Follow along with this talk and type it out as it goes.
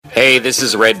Hey, this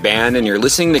is Red Band, and you're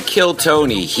listening to Kill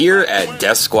Tony here at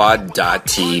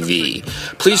DeathSquad.tv.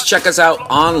 Please check us out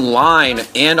online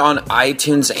and on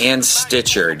iTunes and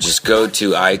Stitcher. Just go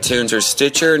to iTunes or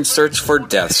Stitcher and search for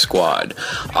Death Squad.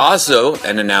 Also,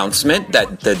 an announcement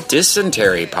that the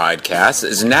Dysentery podcast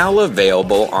is now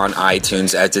available on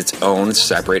iTunes as its own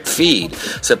separate feed.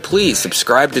 So please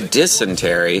subscribe to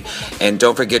Dysentery, and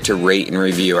don't forget to rate and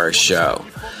review our show.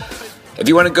 If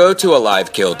you want to go to a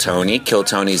live Kill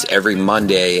Tony's every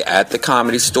Monday at the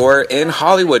Comedy Store in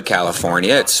Hollywood,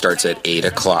 California. It starts at 8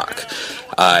 o'clock.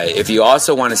 If you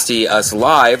also want to see us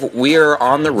live, we are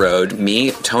on the road,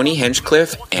 me, Tony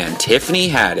Hinchcliffe, and Tiffany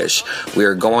Haddish. We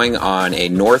are going on a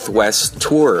Northwest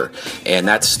tour, and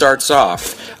that starts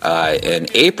off in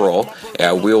April.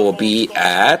 We will be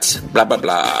at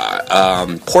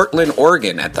Portland,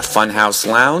 Oregon at the Funhouse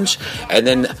Lounge, and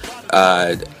then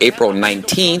April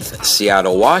 19th,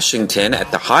 Seattle, Washington at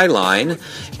the Highline,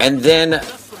 and then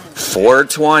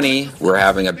 420, we're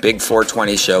having a big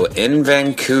 420 show in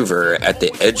Vancouver at the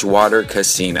Edgewater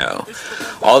Casino.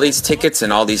 All these tickets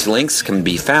and all these links can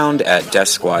be found at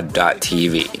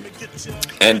DeathSquad.tv.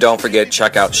 And don't forget,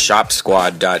 check out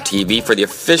ShopSquad.tv for the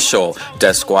official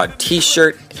Death Squad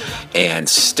t-shirt and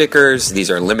stickers. These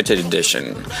are limited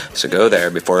edition, so go there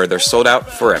before they're sold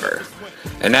out forever.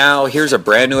 And now, here's a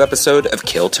brand new episode of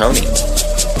Kill Tony.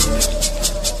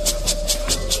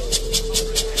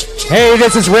 Hey,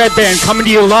 this is Red Band coming to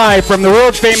you live from the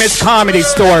world-famous Comedy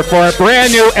Store for a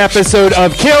brand new episode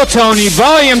of Kill Tony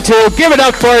Volume 2. Give it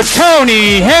up for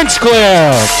Tony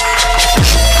Hinchcliffe.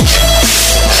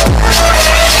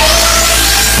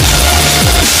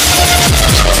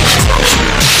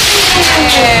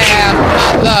 Yeah,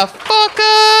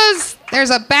 motherfuckers! There's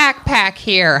a backpack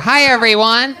here. Hi,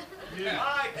 everyone.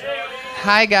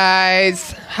 Hi,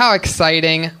 guys. How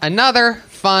exciting. Another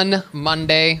fun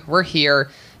Monday. We're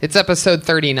here. It's episode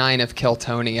 39 of Kill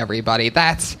Tony, everybody.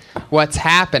 That's what's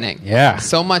happening. Yeah.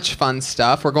 So much fun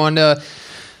stuff. We're going to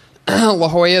La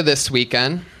Jolla this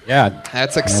weekend. Yeah.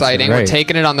 That's exciting. We're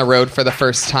taking it on the road for the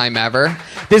first time ever.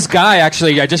 This guy,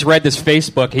 actually, I just read this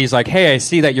Facebook. He's like, hey, I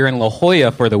see that you're in La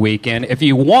Jolla for the weekend. If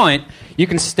you want, you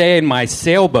can stay in my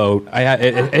sailboat.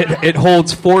 It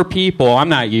holds 4 people. I'm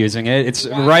not using it. It's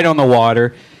right on the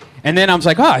water. And then I was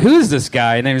like, oh, who's this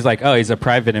guy? And then he was like, oh, he's a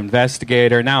private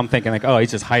investigator. Now I'm thinking, like, oh, he's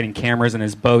just hiding cameras in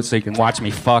his boat so he can watch me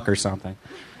fuck or something.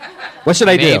 What should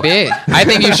I do? Maybe. I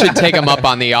think you should take him up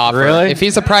on the offer. Really? If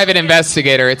he's a private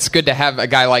investigator, it's good to have a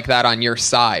guy like that on your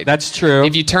side. That's true.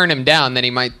 If you turn him down, then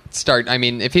he might start... I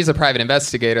mean, if he's a private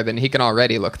investigator, then he can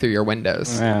already look through your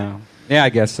windows. Yeah, I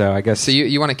guess so. So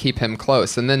you want to keep him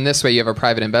close. And then this way you have a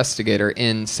private investigator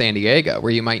in San Diego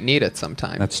where you might need it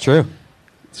sometime. That's true.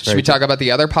 Should we talk about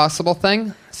the other possible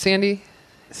thing, Sandy?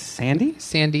 Sandy?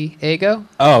 San Diego?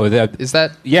 Oh, is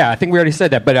that? Yeah, I think we already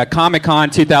said that. But Comic-Con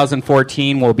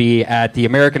 2014 will be at the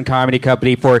American Comedy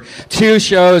Company for 2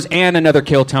 shows and another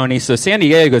Kill Tony. So San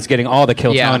Diego is getting all the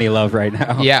Kill Tony love right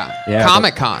now. Yeah.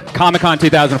 Comic-Con. Comic-Con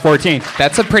 2014.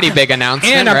 That's a pretty big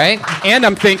announcement, right? And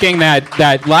I'm thinking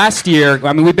that last year,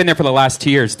 I mean, we've been there for the last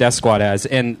 2 years, Death Squad has,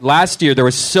 and last year there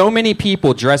was so many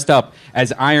people dressed up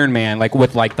as Iron Man, like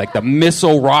with like the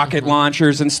missile rocket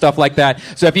launchers and stuff like that.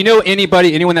 So if you know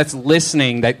anyone that's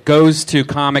listening that goes to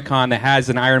Comic-Con that has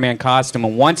an Iron Man costume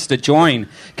and wants to join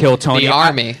Kill Tony, the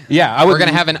army. We're going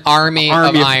to have an army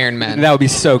of Iron Men. That would be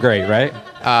so great, right?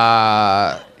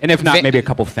 And if not, maybe a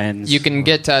couple Fens. You can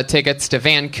get tickets to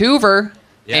Vancouver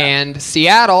and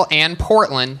Seattle and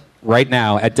Portland right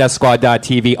now at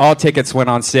DeathSquad.tv. All tickets went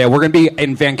on sale. We're going to be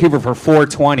in Vancouver for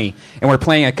 420, and we're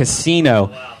playing a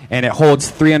casino, and it holds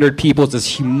 300 people. It's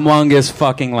this humongous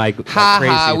fucking crazy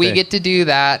thing. We get to do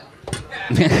that.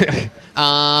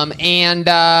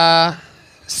 And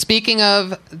speaking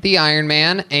of the Iron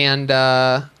Man and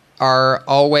our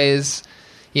always,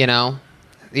 the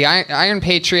Iron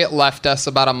Patriot left us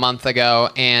about a month ago,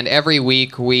 and every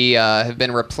week we have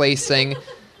been replacing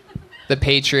the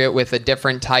Patriot with a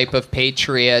different type of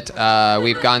Patriot.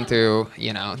 We've gone through,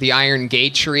 the Iron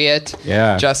Gatriot,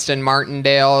 Justin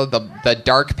Martindale, the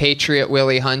Dark Patriot,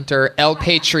 Willie Hunter, El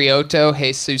Patrioto,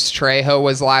 Jesus Trejo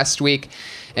was last week.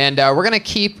 And we're going to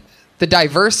keep the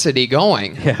diversity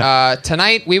going.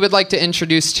 Tonight, we would like to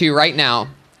introduce to you right now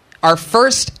our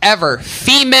first ever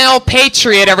female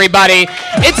Patriot, everybody.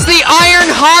 It's the Iron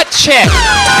Hot Chick.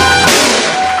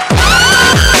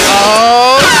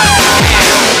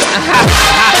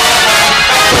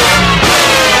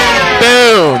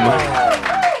 Boom.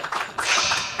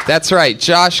 That's right.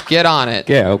 Josh, get on it.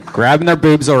 Yeah, grabbing their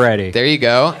boobs already. There you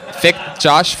go.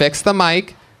 Josh, fix the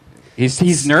mic.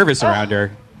 He's nervous around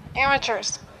her.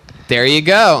 Amateurs. There you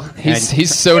go.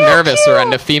 He's so nervous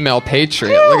around a female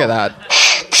patriot. Look at that.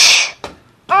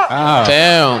 Oh,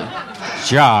 Boom.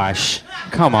 Josh,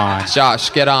 come on. Josh,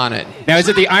 get on it. Now, is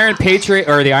it the Iron Patriot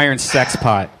or the Iron Sex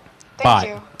Pot? Thank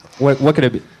you. What could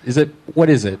it be? What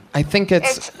is it? I think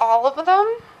It's all of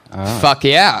them. Fuck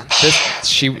yeah.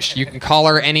 You can call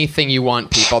her anything you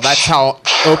want, people. That's how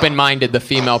open-minded the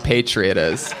female patriot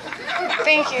is.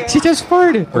 Thank you. She just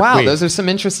farted. Wow, Wait. those are some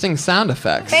interesting sound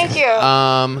effects. Thank you.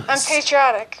 I'm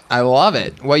patriotic. I love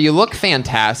it. Well, you look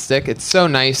fantastic. It's so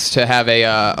nice to have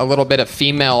a little bit of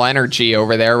female energy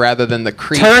over there rather than the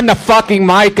creep. Turn the fucking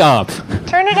mic up.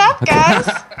 Turn it up, guys.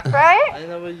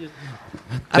 Right?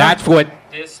 That's what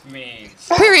this means.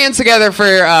 Put your hands together for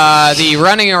the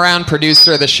running around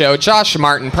producer of the show, Josh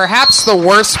Martin. Perhaps the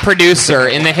worst producer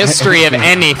in the history of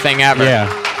anything ever.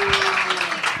 Yeah.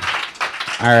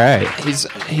 All right.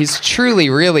 He's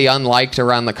truly really unliked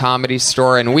around the Comedy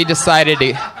Store, and we decided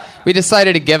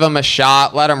to give him a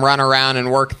shot, let him run around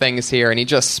and work things here, and he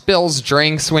just spills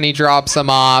drinks when he drops them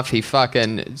off. He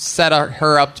fucking set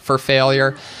her up for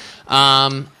failure.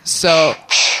 So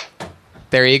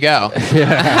there you go.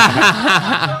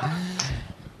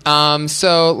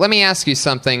 So let me ask you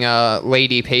something,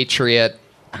 Lady Patriot.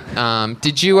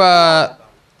 Did you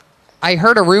I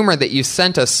heard a rumor that you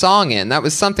sent a song in. That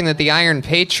was something that the Iron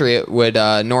Patriot would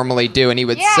normally do, and he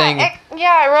would sing. I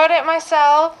wrote it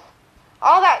myself.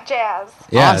 All that jazz.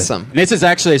 Yeah. Awesome. And this is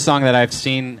actually a song that I've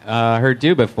seen her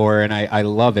do before, and I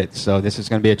love it. So this is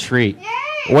going to be a treat.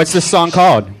 Yay! What's this song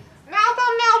called? Mouth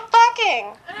on mouth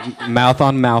fucking. Mouth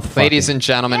on mouth fucking. Ladies and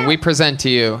gentlemen, we present to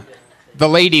you the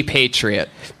Lady Patriot.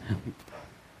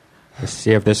 Let's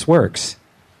see if this works.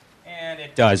 And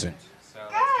it doesn't.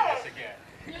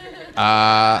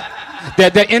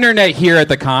 The internet here at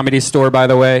the Comedy Store, by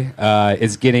the way,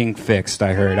 is getting fixed.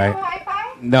 I heard.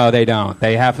 Wi-Fi? No, they don't.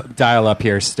 They have dial-up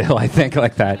here still. I think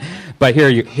like that. But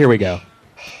here we go.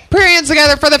 Put your hands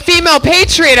together for the female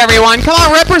patriot, everyone. Come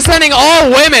on, representing all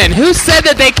women. Who said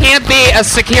that they can't be a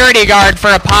security guard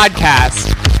for a podcast?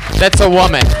 That's a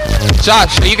woman.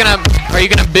 Josh, are you gonna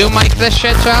boom mic this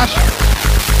shit, Josh?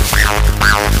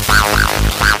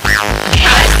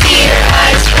 I see your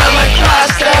eyes from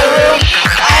across the room.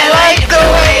 I like the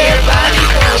way your body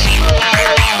goes.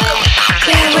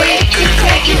 Can't wait to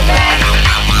take you back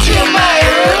to my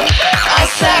room. I'll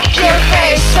suck your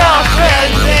face off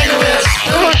and then we'll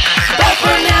spoon. But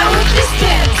for now we'll just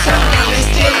dance on the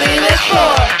stimulus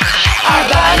floor. Our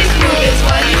bodies move is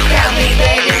when you got me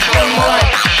begging for more.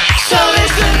 So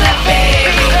listen up,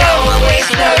 baby, don't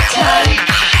waste no time.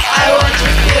 I want to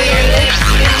feel your lips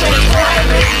intertwine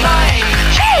with mine.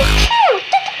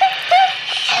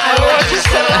 I want your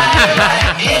saliva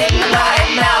in my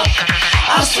mouth.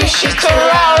 I'll swish it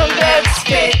around and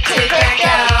spit it back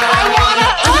out. I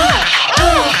wanna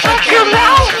fuck your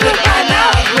mouth with my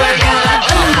mouth. We're gonna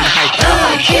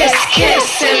kiss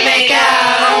and make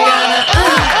out.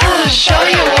 I'm gonna show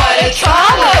you what it's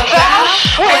all about.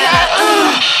 When I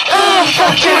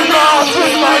fuck your mouth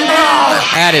with my mouth.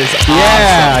 That is awesome.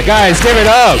 Yeah, guys, give it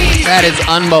up. That is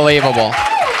unbelievable.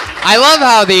 I love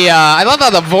how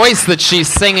the voice that she's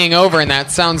singing over in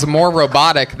that sounds more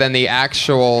robotic than the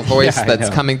actual voice Yeah, I that's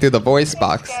know. coming through the voice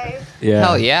box. Guys. Yeah.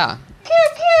 Hell yeah. Pew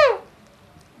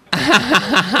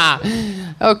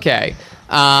pew. Okay.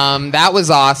 That was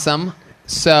awesome.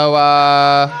 So,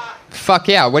 fuck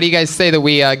yeah. What do you guys say that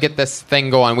we get this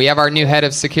thing going? We have our new head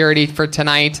of security for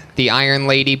tonight, the Iron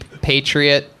Lady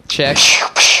Patriot chick.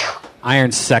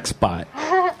 Iron Sex Bot.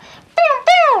 Pew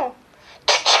pew.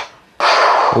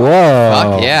 Whoa.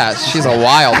 Fuck yeah, she's a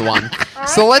wild one.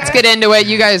 So let's get into it.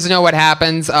 You guys know what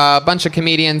happens. A bunch of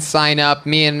comedians sign up.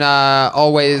 Me and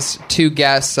always two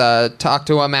guests talk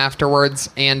to them afterwards.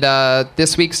 And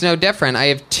this week's no different. I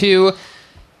have two.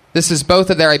 This is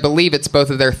I believe it's both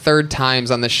of their third times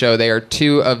on the show. They are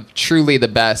two of truly the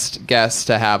best guests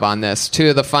to have on this. Two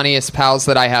of the funniest pals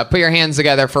that I have. Put your hands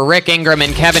together for Rick Ingram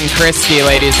and Kevin Christie,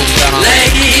 ladies and gentlemen.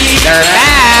 They're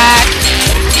back.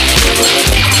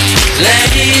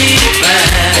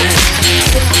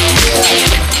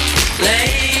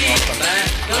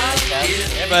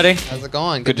 Hey, buddy. How's it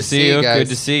going? Good to see you. guys. Good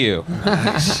to see you.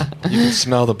 You can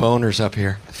smell the boners up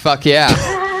here. Fuck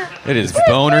yeah. It is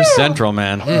boner central,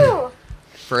 man.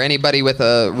 For anybody with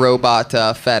a robot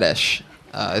fetish,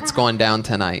 it's going down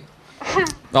tonight.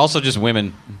 Also, just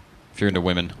women. If you're into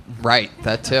women. Right,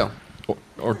 that too.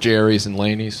 Or Jerry's and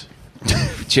Laney's.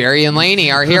 Jerry and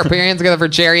Laney are here. Put your hands together for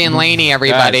Jerry and Laney,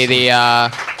 everybody.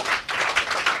 Guys.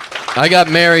 I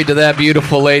got married to that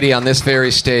beautiful lady on this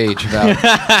very stage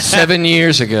about 7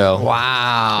 years ago.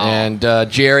 Wow. And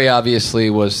Jerry obviously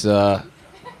was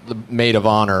the maid of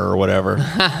honor or whatever.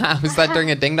 Was that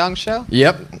during a Ding Dong show?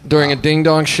 Yep, during a Ding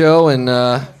Dong show, and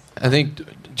I think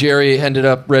Jerry ended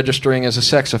up registering as a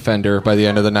sex offender by the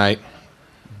end of the night.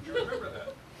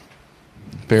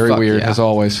 Very Fuck weird, yeah. as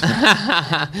always. So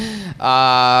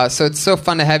it's so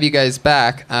fun to have you guys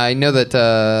back. I know that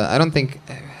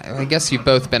I guess you've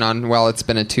both been on. Well, it's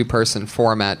been a two-person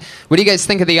format. What do you guys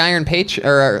think of the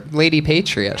Lady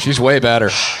Patriot? She's way better.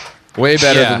 Way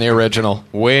better Yeah. than the original.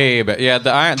 Way better. Yeah,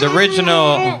 the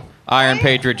original Iron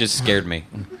Patriot just scared me.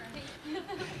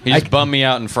 He just bummed me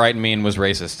out and frightened me and was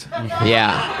racist.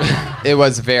 Yeah, it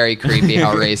was very creepy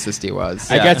how racist he was.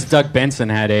 I guess Doug Benson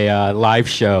had a live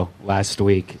show last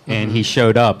week, and he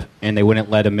showed up, and they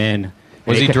wouldn't let him in.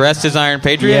 Was he dressed as Iron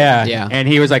Patriot? Yeah. Yeah. And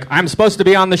he was like, I'm supposed to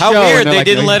be on the How show. weird And they're they like,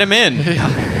 didn't "No." let him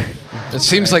in. It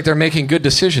seems like they're making good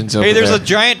decisions over Hey, there's there. a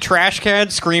giant trash can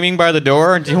screaming by the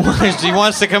door. Do you want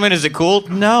us to come in? Is it cool?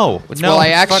 No. Well, I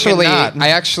it's fucking not.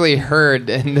 actually heard,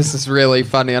 and this is really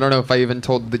funny. I don't know if I even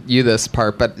told you this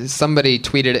part, but somebody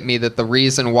tweeted at me that the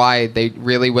reason why they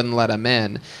really wouldn't let him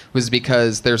in was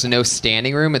because there's no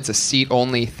standing room. It's a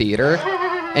seat-only theater,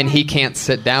 and he can't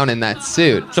sit down in that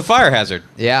suit. It's a fire hazard.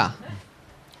 Yeah.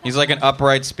 He's like an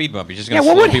upright speed bump. He's just Yeah, gonna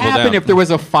what slow would people happen down. if there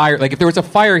was a fire? Like, if there was a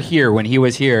fire here when he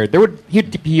was here,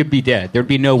 he'd be dead. There'd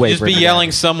be no way. Just for be him to yelling,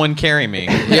 die. "Someone carry me!"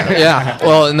 Yeah.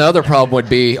 Well, and the other problem would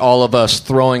be all of us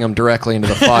throwing them directly into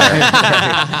the fire,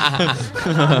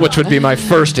 which would be my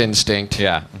first instinct.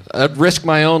 Yeah. I'd risk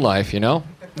my own life, you know?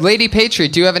 Lady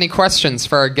Patriot, do you have any questions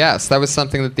for our guest? That was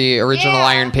something that the original Yeah.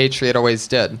 Iron Patriot always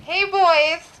did. Hey,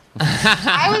 boys.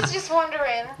 I was just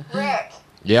wondering, Rick,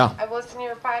 Yeah. I've listened to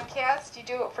your podcast. You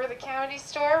do it for the Comedy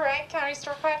Store, right? Comedy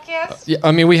Store podcast? Yeah, I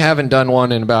mean, we haven't done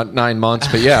one in about 9 months,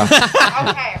 but yeah.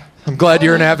 Okay. I'm glad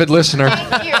you're an avid listener.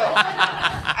 Thank you.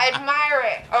 I admire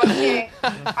it. Okay.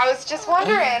 I was just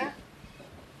wondering,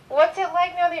 what's it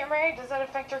like now that you're married? Does that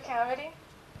affect your comedy?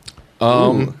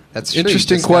 That's true. You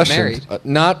Interesting just got question. married.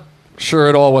 Not sure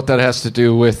at all what that has to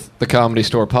do with the Comedy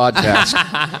Store podcast.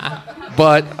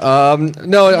 But,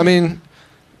 no, I mean,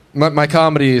 my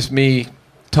comedy is me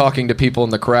talking to people in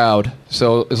the crowd.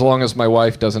 So as long as my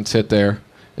wife doesn't sit there,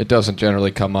 it doesn't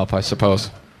generally come up, I suppose.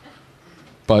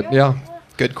 But, yeah.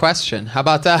 Good question. How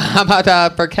about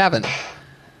for Kevin?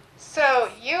 So,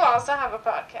 you also have a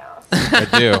podcast.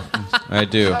 I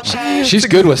do. Okay. She's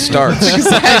good with starts.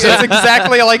 It's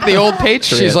exactly like the old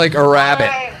Patriot. She's like a rabbit.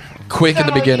 Alright. Quick in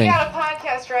the beginning. You got a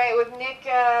podcast, right, with Nick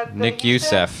Nick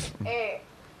Youssef. Hey.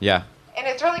 Yeah. And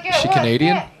it's really good. She What?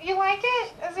 Canadian? Yeah, you like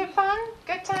it? Is it fun?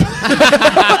 Good time?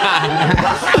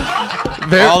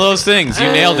 All those things. You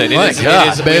nailed it. My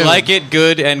God, we babe. like it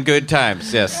good and good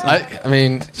times. Yes. I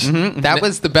mean, That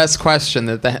was the best question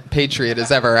that the Patriot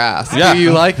has ever asked. Yeah. do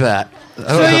you like that?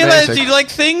 So do you like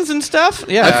things and stuff?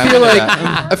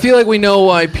 Yeah. I feel like we know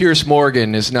why Pierce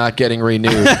Morgan is not getting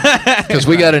renewed because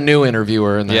we got a new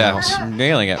interviewer in the house.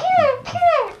 Nailing it.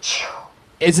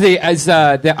 Is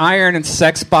the Iron and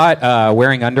Sex Bot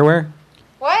wearing underwear?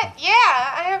 What? Yeah,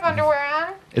 I have underwear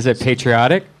on. Is it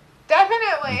patriotic?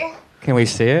 Definitely. Can we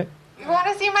see it? You want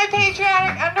to see my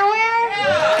patriotic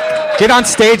underwear? Get on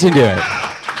stage and do it.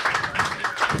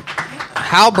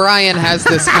 How Brian has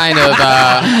this kind of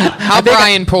how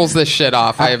Brian pulls this shit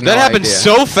off, I have no That happened idea.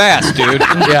 so fast, dude.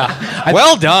 Yeah,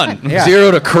 Well done. Yeah.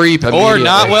 0 to creep Or immediately.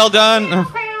 not well done.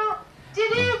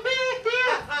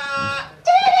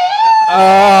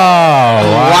 Oh,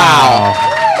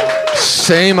 wow.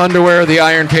 Same underwear the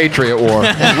Iron Patriot wore.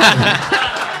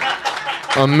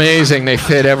 Amazing, they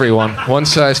fit everyone. One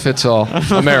size fits all.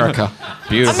 America.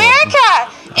 Beautiful. America!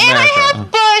 And I America.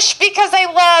 have Bush because I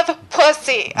love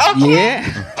pussy. Okay? Yeah.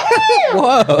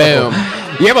 Whoa. Boom.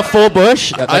 You have a full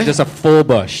bush? Just a full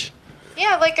bush.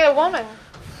 Yeah, like a woman.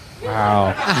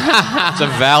 Wow.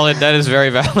 That is very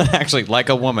valid, actually. Like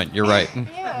a woman. You're right. Yeah.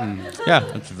 Yeah,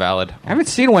 that's valid. I haven't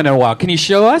seen one in a while. Can you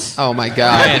show us? Oh my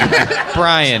god.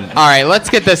 Brian. All right, let's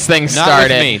get this thing Not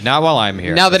started. with me. Not while I'm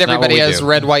here. Now that That's not what everybody we has do.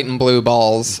 red, white, and blue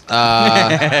balls,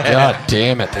 God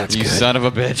damn it, that's You good. son of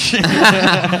a bitch.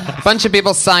 a bunch of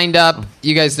people signed up.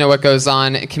 You guys know what goes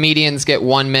on. Comedians get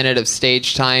 1 minute of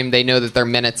stage time. They know that their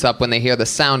minute's up when they hear the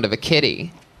sound of a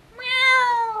kitty.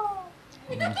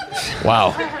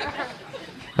 Wow.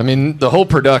 I mean, the whole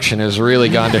production has really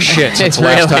gone to shit since It's the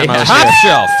last really- time I was Top here.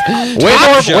 shelf. Top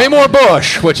shelf. Way more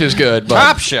Bush, which is good. But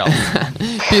Top shelf.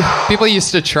 People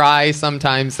used to try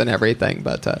sometimes and everything,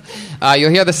 but you'll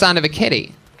hear the sound of a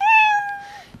kitty.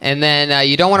 And then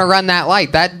you don't want to run that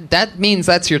light. That means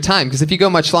that's your time, because if you go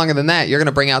much longer than that, you're going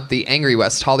to bring out the Angry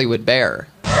West Hollywood Bear.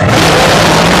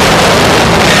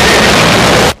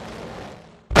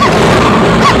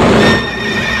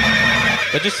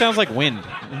 That just sounds like wind.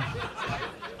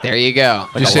 There you go.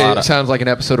 Did you say it sounds like an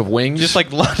episode of Wings? Just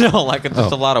like no, like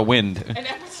just a lot of wind.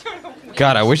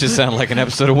 God, I wish it sounded like an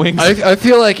episode of Wings. I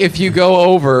feel like if you go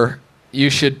over, you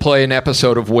should play an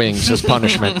episode of Wings as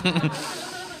punishment.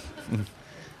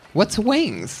 What's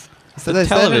Wings? Is that an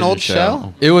television old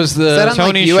show? It was the Is that on, like,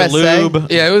 Tony USA? Shalhoub.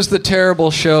 Yeah, it was the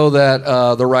terrible show that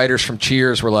the writers from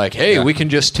Cheers were like, "Hey, Yeah. we can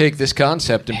just take this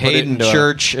concept and put it Hayden into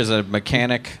Church as a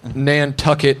mechanic.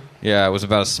 Nantucket." Yeah, it was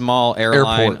about a small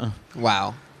airline. Airport.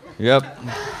 Wow. Yep.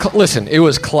 Listen, it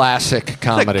was classic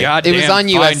comedy. It was on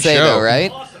USA, though,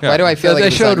 right? Yeah. Why do I feel like They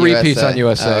it was showed on repeats USA? on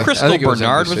USA. I Crystal think it was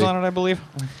Bernard was NBC. on it, I believe.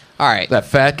 All right. That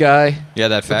fat guy Yeah,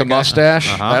 that with fat the guy.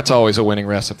 mustache. Uh-huh. That's always a winning If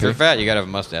recipe. you're fat, you gotta have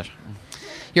a mustache.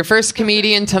 Your first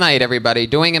comedian tonight, everybody,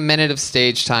 doing a minute of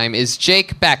stage time is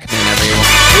Jake Beckman,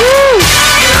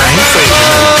 everyone.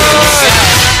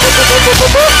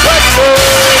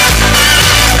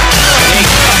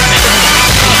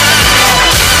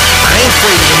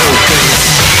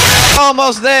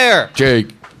 Almost there. Jake.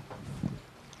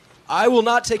 I will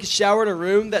not take a shower in a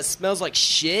room that smells like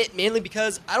shit, mainly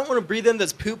because I don't want to breathe in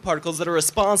those poop particles that are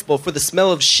responsible for the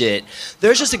smell of shit.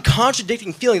 There's just a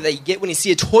contradicting feeling that you get when you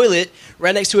see a toilet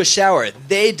right next to a shower.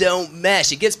 They don't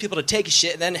mesh. It gets people to take a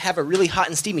shit and then have a really hot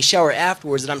and steamy shower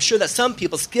afterwards, and I'm sure that some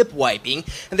people skip wiping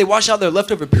and they wash out their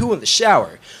leftover poo in the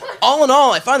shower. All in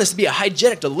all, I find this to be a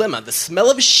hygienic dilemma. The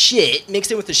smell of shit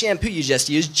mixed in with the shampoo you just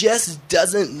used just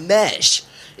doesn't mesh.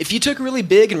 If you took a really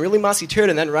big and really mossy turd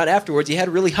and then right afterwards you had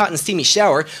a really hot and steamy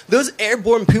shower, those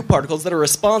airborne poop particles that are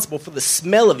responsible for the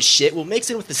smell of shit will mix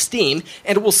in with the steam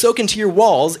and it will soak into your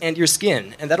walls and your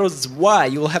skin. And that is why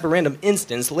you will have a random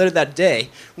instance later that day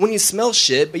when you smell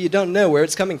shit but you don't know where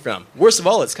it's coming from. Worst of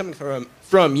all, it's coming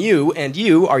from you, and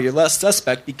you are your last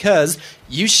suspect because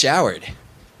you showered.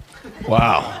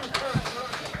 Wow.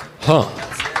 Huh.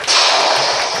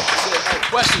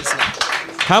 Questions now.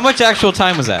 How much actual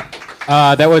time was that?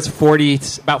 That was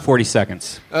about 40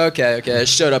 seconds. Okay. It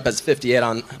showed up as 58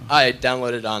 on. I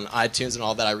downloaded it on iTunes and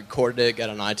all that. I recorded it, got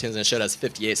it on iTunes, and it showed as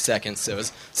 58 seconds. So it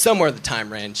was somewhere in the time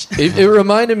range. It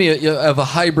reminded me of a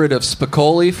hybrid of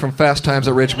Spicoli from Fast Times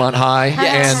at Ridgemont High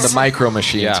and the Micro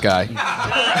Machines guy.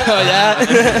 Oh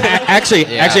yeah. Actually,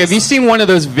 have you seen one of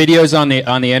those videos on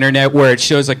the internet where it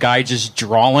shows a guy just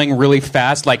drawing really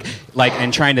fast, like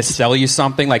and trying to sell you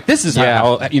something? Like, this is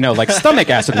how like stomach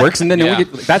acid works, and then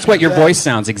that's what your voice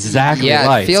sounds exactly Yeah,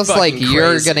 like. it feels like fucking you're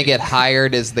crazy. going to get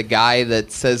hired as the guy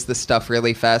that says the stuff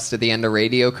really fast at the end of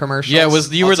radio commercials. Yeah,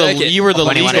 you were take the it. you were the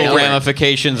Funny when I legal know it.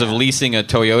 ramifications of leasing a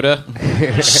Toyota.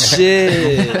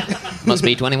 Shit. Must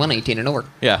be 21, 18 and over.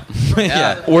 Yeah.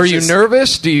 Yeah. Were you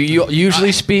nervous? Do you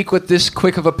usually speak with this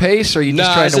quick of a pace, or are you just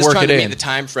No, I trying was to just work trying it to in? meet the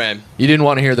time frame. You didn't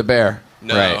want to hear the bear.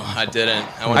 No, Right. I didn't.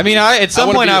 I mean, at some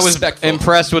wanna point be I was respectful.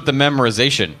 impressed with the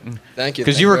memorization. Thank you.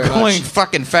 Because thank you were very going much.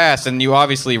 fucking fast, and you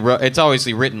obviously it's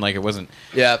obviously written like it wasn't.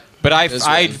 Yeah. But I it was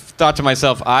I written. thought to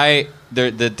myself,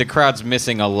 the crowd's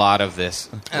missing a lot of this,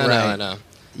 I know.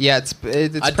 Yeah, it's I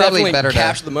probably definitely better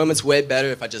capture to... the moments way better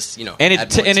if I just and add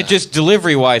more it time. just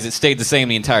delivery wise, it stayed the same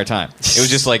the entire time. It was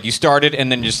just like you started and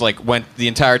then just like went the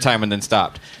entire time and then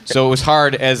stopped. So it was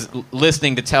hard as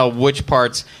listening to tell which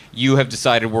parts you have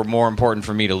decided were more important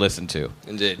for me to listen to.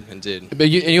 Indeed. But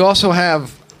you also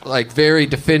have like very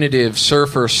definitive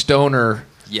surfer stoner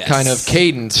Yes. kind of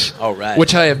cadence, All right.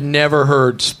 which I have never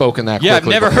heard spoken that Yeah, I've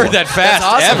quickly never before. heard that fast That's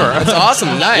awesome. ever. That's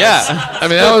awesome. Nice. Yeah. I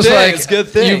mean, that was thing. like It's a good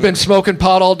thing. you've been smoking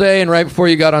pot all day, and right before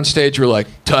you got on stage, you were like,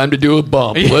 "Time to do a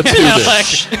bump. Let's do Yeah,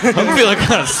 this. like, I'm feeling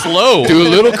kind of slow. Do a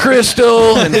little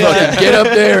crystal and fucking get up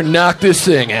there and knock this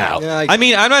thing out." Yeah, I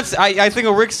mean, I'm not. I think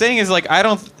what Rick's saying is like I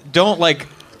don't like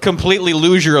completely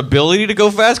lose your ability to go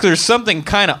fast because there's something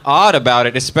kind of odd about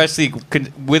it, especially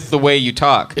with the way you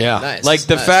talk. Yeah. Nice. Like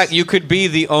the nice. fact you could be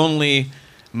the only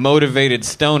motivated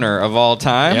stoner of all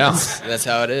time. Yeah. That's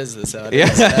how it is. That's how it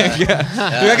Yeah, is.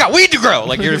 yeah. I got weed to grow.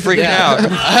 Like you're freaking out,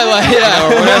 I like, yeah.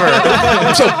 or whatever.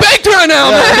 I'm so baked right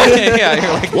now, man. Yeah,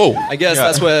 you're like, Whoa. I guess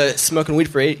that's what smoking weed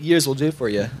for 8 years will do for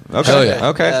you. okay, Hell yeah.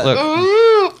 okay. Yeah. Look,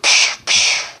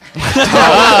 Oh,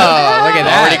 look at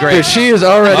that. already great. Dude, she is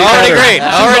already Already better. great.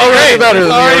 She's Already great. better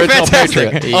than Already the original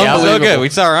fantastic. Patriot. So Unbelievable. good. We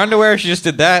saw her underwear. She just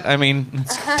did that. I mean,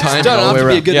 Time Done all enough the to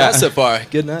way be a around. good Yeah. night so far.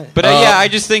 Good night. but yeah, I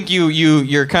just think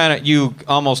you're kind of you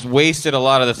almost wasted a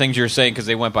lot of the things you were saying because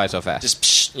they went by so fast.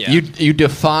 Just yeah. You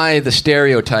defy the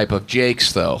stereotype of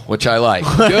Jakes, though, which I like.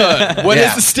 good. What is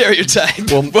Yeah. the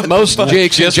stereotype? Well, most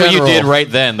Jakes Just in what you general, did right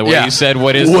then, the way Yeah. you said,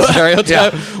 "What is the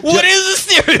stereotype? Yeah. What is the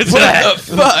stereotype?" What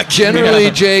the fuck?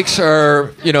 Generally, Jakes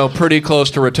are, pretty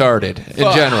close to retarded in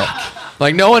Fuck. general.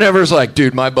 Like, no one ever's like,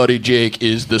 dude, my buddy Jake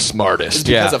is the smartest.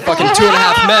 Yeah. Because of fucking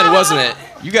 2.5 Men, wasn't it?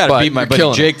 You got to But beat my you're buddy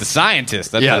killing Jake the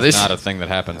scientist. That's Yeah, this- not a thing that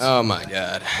happens. Oh my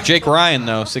god. Jake Ryan,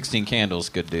 though, 16 Candles,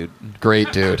 good dude.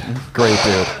 Great dude. Great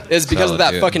dude. It's because of Solid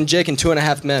that dude. fucking Jake and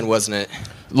 2.5 Men, wasn't it?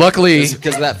 Luckily, It's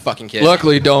because of that fucking kid.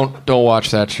 don't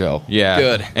watch that show. Yeah.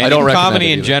 Good. And I don't in recommend comedy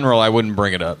it in either. general, I wouldn't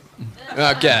bring it up.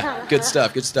 Okay. Good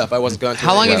stuff. Good stuff. I wasn't going to.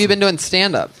 How long have you been doing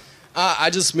stand-up? I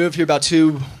just moved here about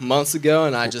 2 months ago,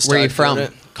 and I just Where are you started doing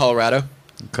from? it. Colorado.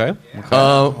 Okay.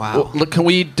 Wow. Well, look, can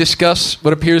we discuss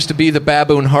what appears to be the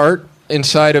baboon heart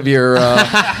inside of your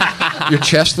your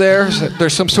chest there?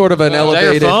 There's some sort of an Is that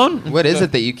elevated. your phone? What is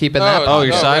it that you keep in that? Oh,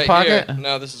 your side right pocket? here.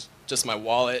 No, this is just my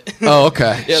wallet. Oh,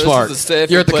 okay. Yeah, this Smart. is a safe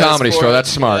You're at the place comedy for store. it. That's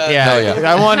smart. Yeah. Hell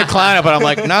yeah. I wanted to clown it, but I'm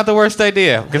like, not the worst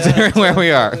idea, considering where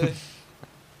we are.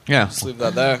 Yeah. Just leave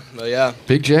that there. But yeah.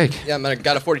 Big Jake. Yeah, man, I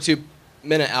got a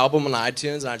 42-minute album on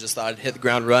iTunes, and I just thought I'd hit the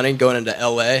ground running, going into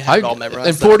LA, have it all memorized.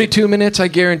 In 42 minutes, I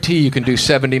guarantee you can do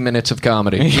 70 minutes of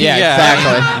comedy. Yeah, Yeah.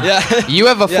 exactly. Yeah. You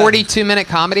have a Yeah. 42-minute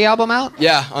comedy album out?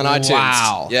 Yeah, on iTunes.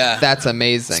 Wow. Yeah. That's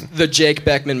amazing. The Jake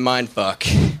Beckman mindfuck.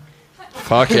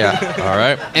 Fuck yeah. All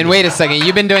right. And wait a second,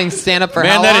 you've been doing stand-up for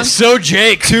Man, how that long? is so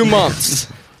Jake. 2 months.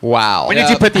 Wow. When did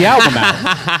you put the album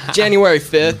out? January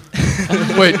 5th.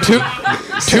 Wait,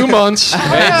 2 months.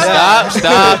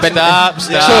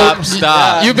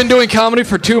 Stop. You've been doing comedy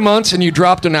for 2 months and you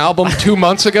dropped an album 2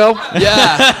 months ago?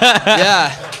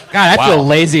 Yeah. God, I feel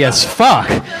lazy as fuck.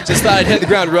 Just thought I'd hit the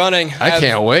ground running. I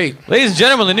can't wait. Ladies and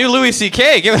gentlemen, the new Louis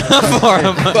C.K. Give it up for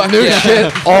him. New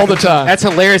shit all the time. That's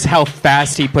hilarious how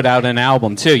fast he put out an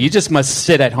album, too. You just must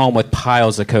sit at home with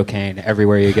piles of cocaine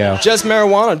everywhere you go. Just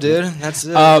marijuana, dude. That's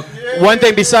it. One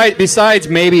thing besides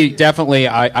maybe definitely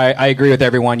I agree with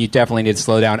everyone. You definitely need to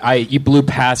slow down. You blew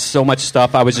past so much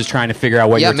stuff. I was just trying to figure out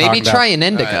what you Yeah, were maybe talking about. try an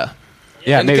indica.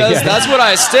 Yeah, maybe. because Yeah. that's what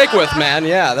I stick with, man.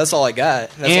 Yeah, that's all I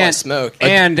got. That's all I smoke.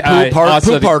 And Poop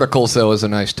also, particles, though, is a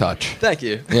nice touch. Thank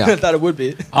you. Yeah. I thought it would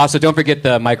be. also, don't forget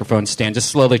the microphone stand. Just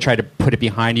slowly try to put it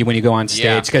behind you when you go on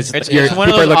stage because it's people one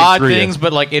of are those looking odd through things, you.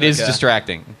 but like it is Okay.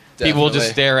 distracting. People will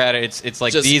just Definitely. stare at it. It's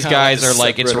like Just these kinda guys like are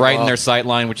like it's separate right them in their off. sight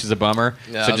line, which is a bummer.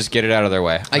 Yeah. So just get it out of their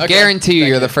way. I Okay. guarantee you, Thank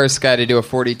you're you. the first guy to do a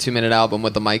 42-minute album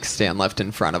with the mic stand left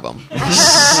in front of him.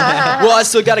 Well, I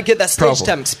still got to get that stage Problem.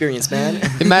 time experience, man.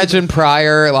 Imagine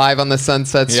Pryor live on the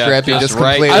Sunset Yeah, Strip. He just just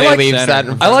right completely I like leaves center. that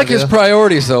in front I like of his you.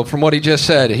 priorities, though, from what he just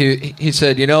said. He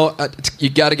said, you know,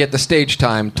 you got to get the stage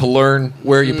time to learn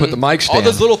where you put the mic stand. All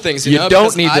those little things, you know, don't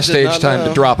because need I the did stage not time know.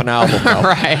 to drop an album, though.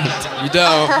 Right. You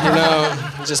don't, you know.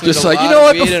 Just, need Just a like, lot you know of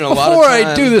what, weed and a lot of before I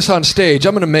time. do this on stage,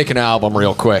 I'm going to make an album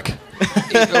real quick.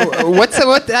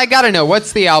 What I gotta know?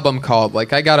 What's the album called?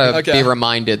 Like I gotta Okay. be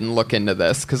reminded and look into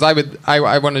this because I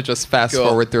want to just fast Cool.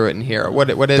 forward through it and hear what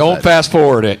is Don't it? fast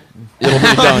forward it. It'll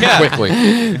be done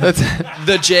quickly. That's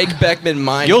The Jake Beckman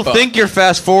mind. You'll fuck. think you're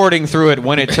fast forwarding through it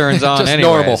when it turns on. Just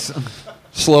anyways. normal.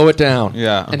 Slow it down.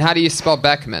 Yeah. and how do you spell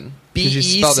Beckman? 'Cause you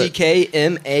spelled it-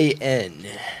 Beckman.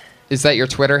 Is that your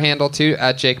Twitter handle too?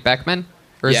 At Jake Beckman?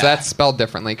 Or is Yeah. that spelled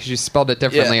differently? Because you spelled it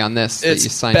differently on this that It's you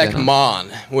signed in on.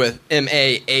 Beckman with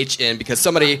MAHN because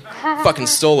somebody fucking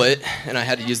stole it and I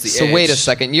had to use the So H. wait a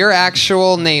second. Your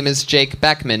actual name is Jake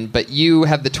Beckman, but you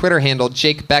have the Twitter handle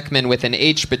Jake Beckman with an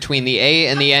H between the A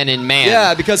and the N in man.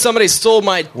 Yeah, because somebody stole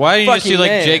my Why didn't you just fucking do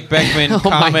like name. Jake Beckman Oh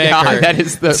comic my god, or that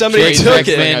is the Somebody Jake took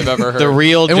it. Beckman I've ever heard. the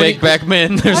real And when Jake you-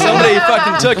 Beckman? Somebody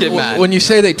fucking took it, man. When you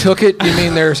say they took it, you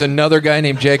mean there's another guy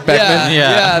named Jake Beckman?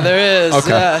 Yeah. yeah, there is. Okay.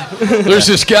 Yeah.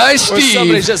 There's this guy, Or somebody's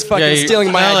Steve. just fucking Yeah, you-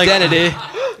 stealing my kinda like- identity.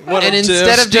 One And of two.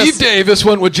 instead of Steve just Davis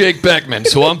went with Jake Beckman,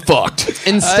 so I'm fucked.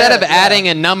 Instead of yeah. adding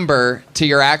a number to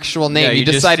your actual name, Yeah, you you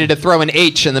just- decided to throw an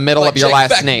H in the middle Like of your Jake last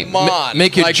Beckman, name.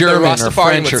 make it like German the or Rastafarian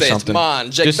French would or say, something. It's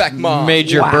Mon, Jake just Beckman.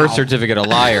 made your Wow. birth certificate a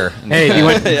liar. Hey,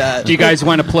 do Yeah. you guys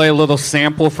want to play a little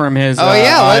sample from his? Oh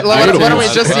yeah, why don't we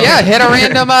iTunes? just hit a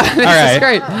random? This right. is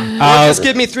great. Just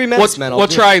give me 3 minutes, man. We'll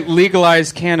try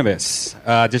legalized cannabis.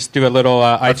 Just do a little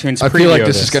iTunes. I feel preview like of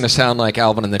this is going to sound like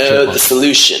Alvin and the The Chipmunks.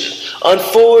 solution.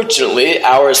 Unfortunately,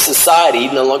 our society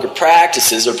no longer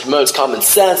practices or promotes common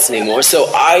sense anymore,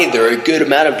 so either a good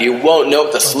amount of you won't know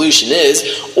what the solution is,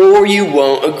 or you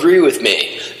won't agree with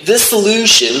me. This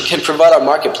solution can provide our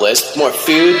marketplace with more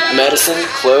food, medicine,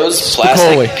 clothes, plastic,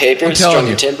 Spicoli. paper, I'm telling stronger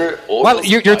you. timber, oils, Well,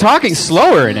 you're talking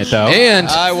slower in it though. And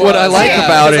I what I was, like yeah,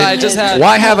 about because I it, just had-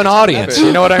 why have an audience?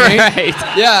 You know what I mean? Right.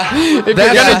 Yeah. If you're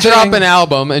That's gonna the drop thing. an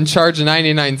album and charge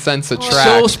 99 cents a track,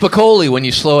 So Spicoli, when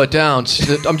you slow it down,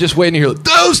 I'm just waiting to hear,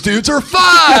 those dudes are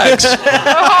fags!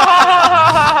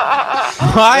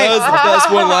 That was the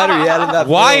best one-liner you had in that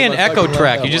Why film. an I echo fucking love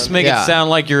track? that You just one. make Yeah. it sound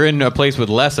like you're in a place with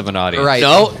less of an audience. right?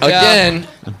 No, again,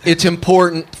 it's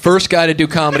important. First guy to do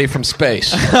comedy from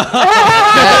space.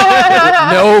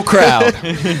 No crowd.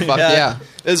 Fuck yeah.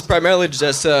 It's primarily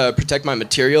just to protect my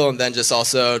material, and then just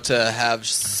also to have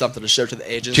something to show to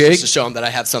the agents, Jake? just to show them that I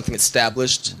have something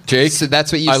established. Jake, So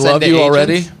that's what you I send love to you agents?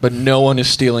 already, but no one is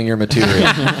stealing your material.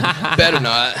 Better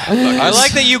not. I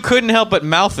like that you couldn't help but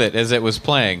mouth it as it was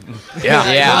playing.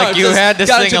 Yeah. Like you just had to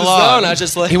got sing into the along. zone, I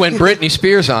just like He went Britney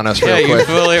Spears on us real Yeah, you quick.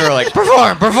 fully were like,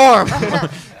 perform.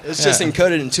 it's just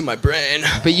encoded into my brain.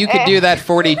 But you could do that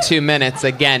 42 minutes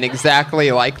again,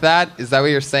 exactly like that. Is that what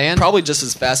you're saying? Probably just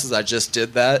as fast as I just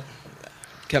did that.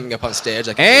 Coming up on stage,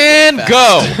 I can And do it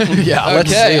go. fast. Yeah, let's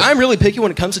see Okay, it. I'm really picky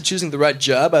when it comes to choosing the right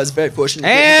job. I was very fortunate. to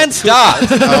get And into- stop.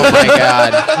 Oh my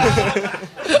god!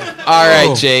 All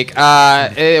right, Jake.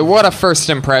 What a first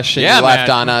impression Yeah, you left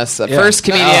man. on us. First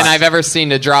comedian I've ever seen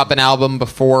to drop an album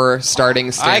before starting I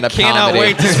stand-up cannot comedy.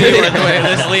 wait to see where the way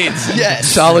this leads. Yes.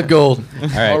 Solid gold.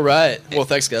 All right. Well,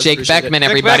 thanks, guys. Jake Appreciate Beckman, it.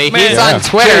 everybody. Beckman. He's Yeah. on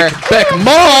Twitter Beckman!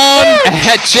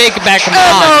 at Jake Beckman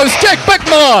Hello, Jake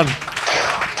Beckman!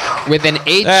 with an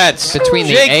H That's between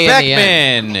the Jake A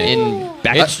and Beckman. the N.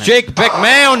 In It's Jake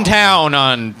Beckman Town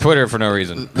on Twitter for no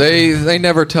reason. They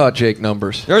never taught Jake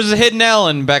numbers. There's a hidden L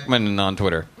in Beckman on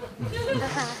Twitter.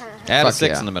 Add a Fuck 6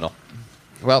 yeah. in the middle.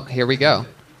 Well, here we go.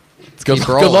 Good, Keep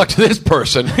good rolling. luck to this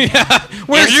person.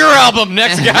 Where's your album,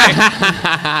 next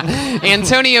guy?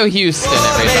 Antonio Houston,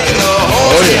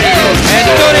 everybody.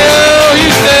 Antonio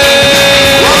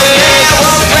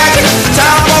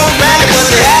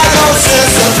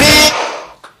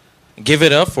Give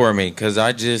it up for me, because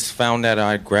I just found out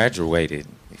I graduated.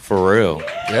 For real.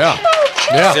 Yeah.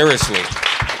 Yeah. Seriously.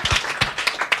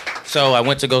 So I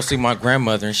went to go see my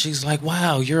grandmother, and she's like,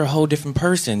 wow, you're a whole different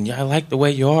person. I like the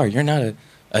way you are. You're not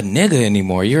a nigga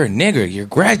anymore. You're a nigger. You're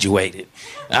graduated.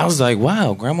 I was like,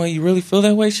 wow, Grandma, you really feel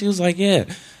that way? She was like, yeah.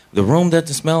 The room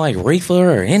doesn't smell like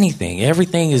reefer or anything.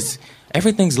 Everything's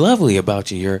lovely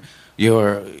about you.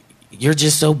 You're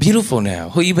just so beautiful now.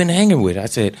 Who you been hanging with? I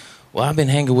said, well, I've been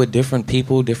hanging with different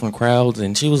people, different crowds.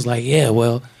 And she was like, yeah,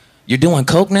 well, you're doing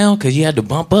coke now? Because you had to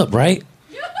bump up, right?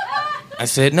 I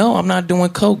said, no, I'm not doing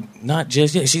coke. Not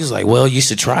just yet. She was like, well, you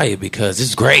should try it because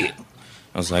it's great.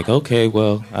 I was like, okay,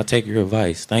 well, I'll take your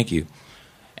advice. Thank you.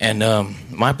 And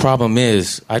my problem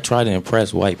is I try to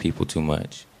impress white people too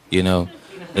much. You know,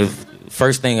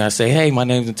 first thing I say, hey, my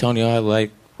name's Antonio. I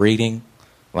like reading,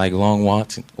 like long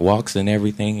walks and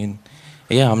everything. And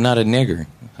yeah, I'm not a nigger.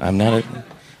 I'm not a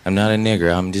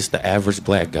nigger. I'm just the average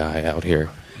black guy out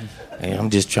here. And I'm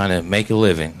just trying to make a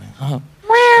living.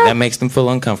 That makes them feel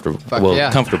uncomfortable.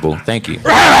 Yeah. Comfortable. Thank you.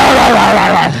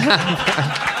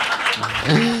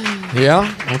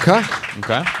 Yeah. Okay.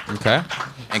 Okay.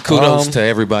 And kudos to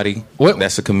everybody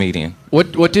that's a comedian.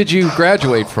 What did you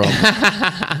graduate from?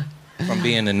 From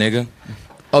being a nigga.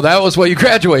 Oh, that was what you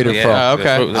graduated from.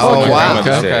 okay. That's Oh, what my wow.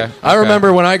 grandmother Okay. said. I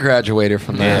remember when I graduated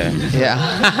from that. Yeah.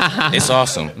 Yeah. It's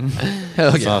awesome.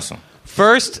 Hell It's yeah. awesome.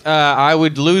 First, I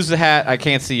would lose the hat. I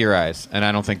can't see your eyes, and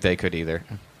I don't think they could either.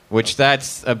 Which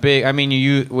that's a big. I mean,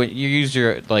 you use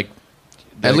your like.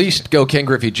 At least go Ken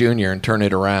Griffey Jr. and turn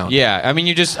it around. Yeah, I mean,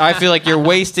 I feel like you're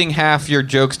wasting half your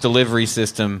jokes delivery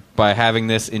system by having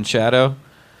this in shadow.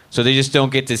 So they just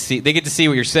don't get to see. They get to see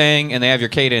what you're saying, and they have your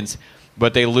cadence,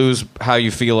 but they lose how you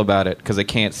feel about it because they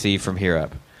can't see from here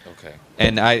up. Okay.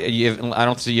 And I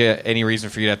don't see any reason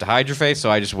for you to have to hide your face, so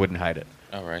I just wouldn't hide it.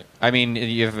 All right. I mean,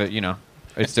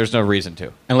 there's no reason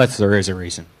to. Unless there is a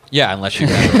reason. Yeah, unless you.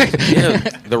 Yeah,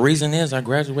 the reason is I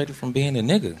graduated from being a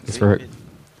nigga. That's right.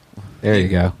 There you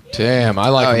go. Damn, I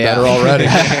like Oh, him yeah. better already.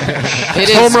 It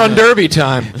It's is. home run derby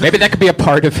time. Maybe that could be a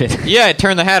part of it. Yeah,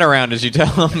 turn the hat around as you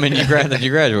tell them, and that you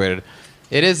graduated.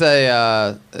 It is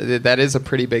that is a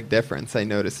pretty big difference. I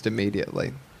noticed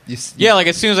immediately. Yeah, like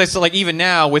as soon as I saw, like even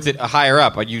now with it higher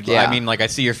up, I Yeah. mean, like I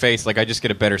see your face, like I just get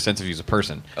a better sense of you as a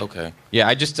person. Okay. Yeah,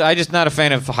 I just not a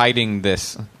fan of hiding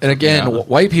this. And again, Yeah.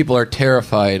 white people are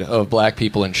terrified of black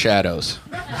people in shadows.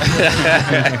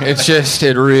 It's just,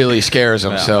 it really scares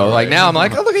them. So, like, now I'm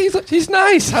like, oh, look, he's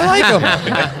nice. I like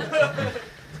him.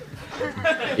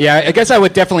 Yeah, I guess I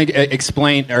would definitely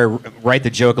explain or write the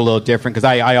joke a little different because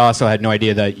I also had no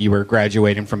idea that you were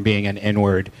graduating from being an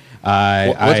N-word.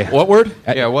 What word?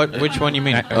 Yeah, which one you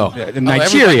mean?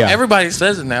 Nigeria. Everybody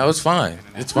says it now. It's fine.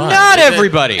 It's fine. Not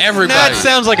everybody. Everybody. That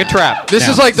sounds like a trap. This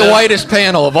is like the whitest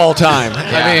panel of all time.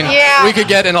 I mean, Yeah. we could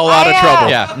get in a lot of I, trouble.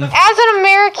 Yeah. As an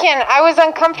American, I was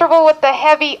uncomfortable with the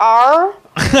heavy R.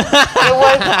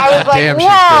 I was like, Damn, she's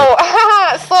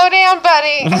whoa, slow down,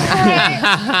 buddy.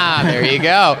 There you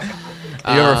go.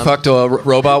 You ever fucked a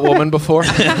robot woman before?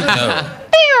 Pew, pew.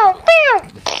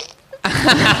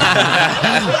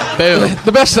 Boom.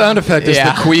 The best sound effect is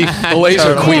Yeah. the queef, the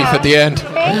laser Totally. queef at the end.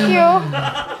 Thank you.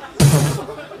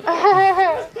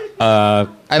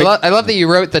 I love that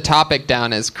you wrote the topic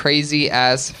down as crazy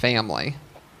as family.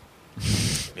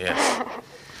 Yes.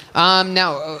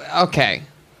 Now, okay.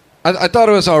 I thought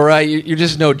it was all right. You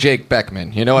just know Jake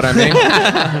Beckman. You know what I mean?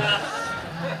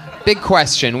 Big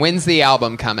question. When's the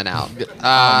album coming out?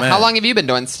 How long have you been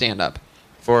doing stand-up?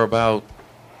 For about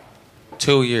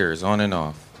 2 years, on and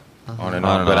off. On and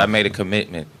on. But I made a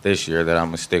commitment this year that I'm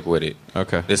going to stick with it.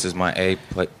 Okay. This is my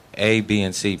A, B,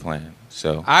 and C plan.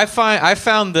 So I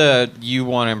found the you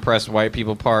want to impress white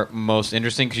people part most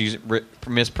interesting because you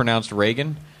mispronounced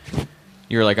Reagan.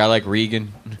 You were like, I like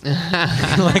Regan.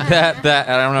 Like that.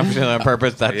 I don't know if you did that on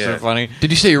purpose. That's so funny. Did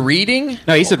you say reading?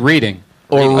 No, he said reading.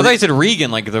 Or I thought he said Regan,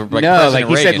 like no, President like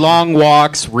he Reagan. said long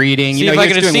walks, reading. See, you know, if I he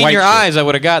was could have doing seen white your shit. eyes, I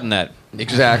would have gotten that.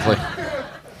 Exactly.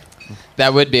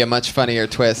 That would be a much funnier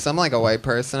twist. I'm like a white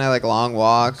person. I like long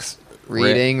walks,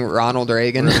 reading, Ronald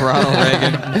Reagan. Ronald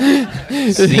Reagan.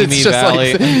 It's Simi just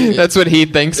Valley. like, that's what he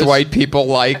thinks white people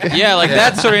like. Yeah, like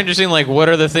that's sort of interesting. Like, what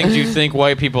are the things you think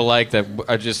white people like that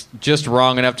are just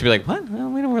wrong enough to be like, what? Well,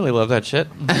 we don't really love that shit.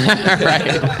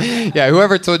 Right. Yeah,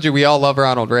 whoever told you we all love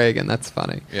Ronald Reagan, that's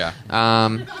funny. Yeah.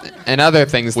 And other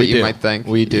things that We you do. might think.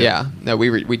 We do. Yeah. No,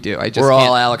 we do. I just We're all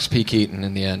can't- Alex P. Keaton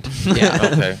in the end. Yeah.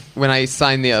 Okay. When I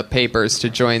signed the papers to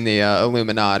join the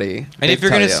Illuminati. And if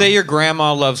you're going gonna say your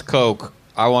grandma loves Coke,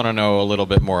 I want to know a little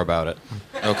bit more about it.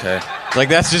 Okay. Like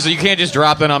that's just you can't just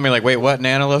drop that on me. Like, wait, what?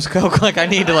 Nana loves Coke? Like I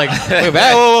need to like wait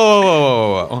back.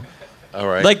 Whoa. All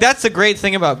right. Like that's the great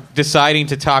thing about deciding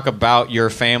to talk about your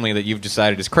family that you've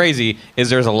decided is crazy is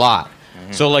there's a lot.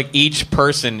 So like each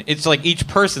person, it's like each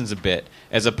person's a bit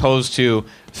as opposed to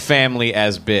family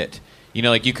as bit. You know,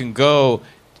 like you can go,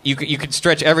 you can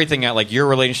stretch everything out, like your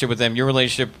relationship with them, your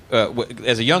relationship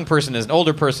as a young person, as an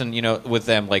older person, you know, with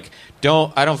them. Like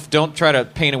don't try to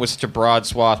paint it with such a broad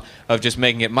swath of just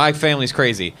making it my family's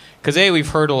crazy because we've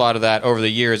heard a lot of that over the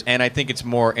years, and I think it's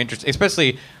more interesting,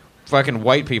 especially. Fucking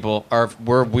white people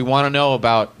we want to know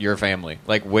about your family,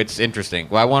 like what's interesting.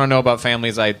 Well, I want to know about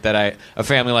families a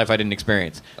family life I didn't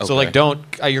experience. Okay. So like,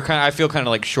 I feel kind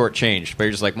of like shortchanged, but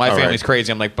you're just like my All family's right. crazy.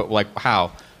 I'm like, but like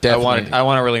how? Definitely. I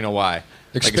want to really know why.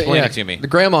 Like, explain it to me. The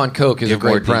grandma on Coke is Give a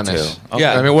great more premise. detail.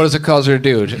 Yeah. I mean, what does it cause her to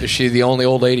do? Is she the only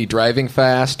old lady driving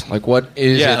fast? Like, what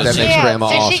is Yeah. it that makes grandma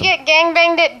Did awesome? she get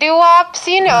gangbanged at doo-wops?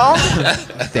 You know.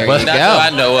 There Well, you That's go.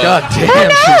 what I know of. God damn,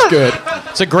 knows? she's good.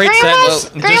 It's a great Grandmas,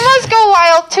 sentence. grandmas go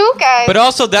wild too, guys. But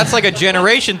also, that's like a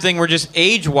generation thing where just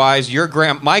age-wise,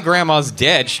 my grandma's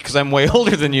dead because I'm way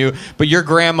older than you, but your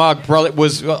grandma probably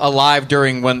was alive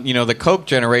during when, you know, the Coke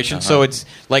generation. So it's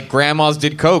like grandmas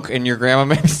did Coke and your grandma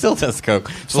maybe still does Coke.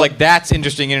 So like that's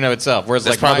interesting in and of itself. Whereas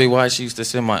That's like probably why she used to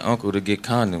send my uncle to get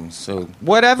condoms. So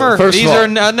whatever. First These of all, are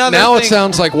another now thing. it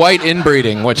sounds like white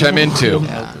inbreeding, which I'm into.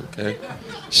 okay.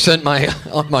 Sent my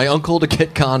uncle to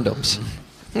get condoms.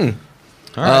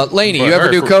 right. Laney, For you ever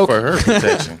her- do for- Coke? for her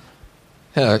protection?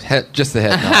 Just the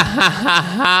head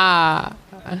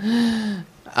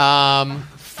nod.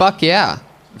 Fuck yeah.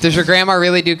 Does your grandma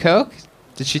really do coke?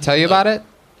 Did she tell you about it?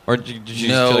 Or did you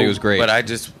No, tell you it was great? but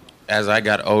as I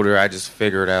got older, I just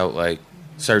figured out like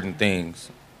certain things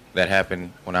that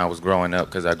happened when I was growing up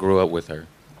because I grew up with her.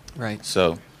 Right.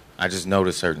 So I just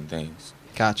noticed certain things.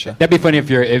 Gotcha. That'd be funny if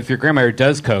your grandmother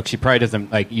does Coke. She probably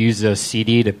doesn't like use a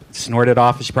CD to snort it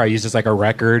off. She probably uses like a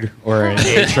record or an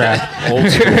 8-track. Old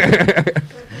school.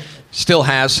 Still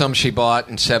has some she bought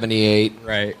in '78.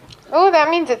 Right. Oh, that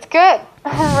means it's good.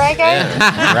 Right, guys?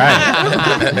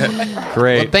 Right.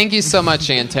 great. Well, thank you so much,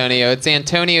 Antonio. It's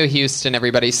Antonio Houston,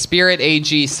 everybody. Spirit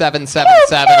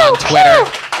AG777 on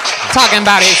Twitter. Talking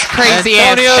about his crazy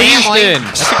Antonio ass family. Houston.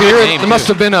 That's a good Spirit. name, There must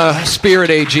too. have been a Spirit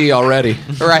AG already.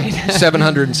 Right.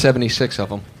 776 of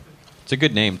them. It's a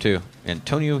good name too,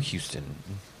 Antonio Houston.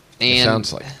 And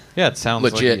Sounds like. Yeah, it sounds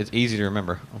Legit. like it's easy to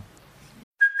remember.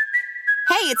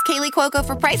 Hey, it's Kaylee Cuoco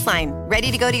for Priceline.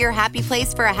 Ready to go to your happy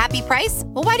place for a happy price?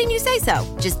 Well, why didn't you say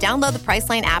so? Just download the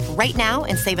Priceline app right now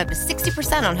and save up to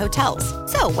 60% on hotels.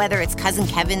 So whether it's Cousin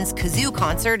Kevin's Kazoo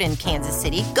Concert in Kansas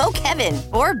City, go Kevin,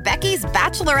 or Becky's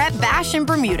Bachelorette Bash in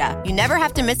Bermuda, you never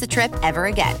have to miss a trip ever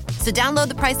again. So download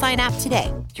the Priceline app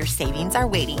today. Your savings are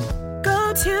waiting.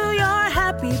 Go to your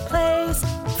happy place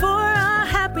for a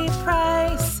happy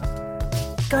price.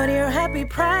 Go to your happy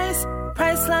price,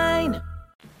 Priceline.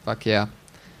 fuck yeah.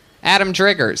 Adam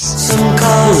Driggers.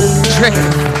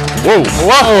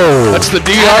 Whoa. That's the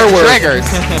DR word.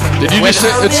 Driggers. Did you just say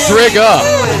it's Drigga?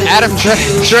 Adam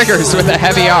Driggers with a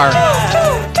heavy R.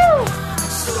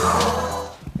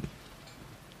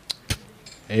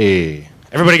 Hey.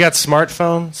 Everybody got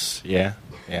smartphones? Yeah.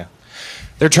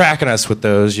 They're tracking us with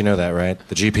those. You know that, right?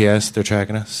 The GPS, they're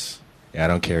tracking us. Yeah, I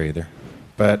don't care either.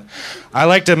 But I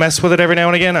like to mess with it every now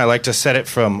and again. I like to set it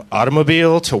from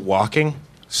automobile to walking.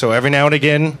 So every now and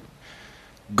again,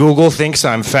 Google thinks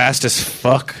I'm fast as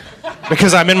fuck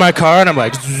because I'm in my car and I'm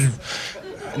like,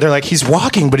 they're like, he's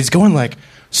walking, but he's going like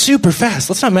super fast.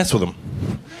 Let's not mess with him.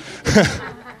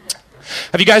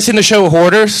 Have you guys seen the show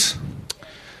Hoarders?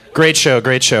 Great show,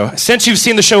 great show. Since you've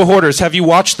seen the show Hoarders, have you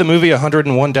watched the movie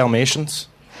 101 Dalmatians?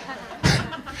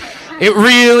 It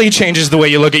really changes the way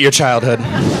you look at your childhood.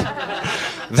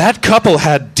 That couple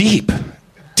had deep,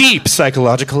 deep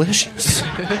psychological issues.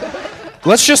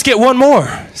 Let's just get one more.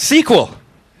 Sequel. All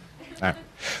right.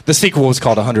 The sequel was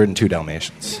called 102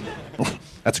 Dalmatians.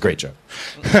 That's a great joke.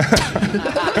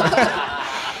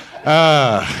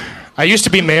 I used to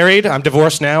be married. I'm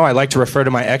divorced now. I like to refer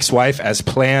to my ex-wife as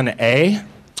Plan A.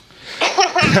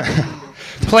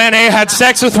 Plan A had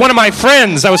sex with one of my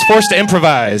friends. I was forced to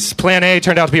improvise. Plan A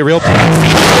turned out to be a real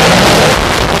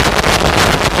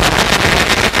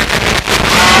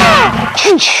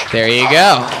There you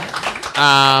go.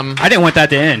 I didn't want that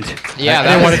to end. Yeah, I that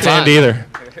didn't was want it to fun. end either.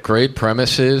 Great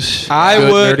premises. I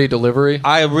good would- nerdy delivery.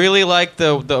 I really like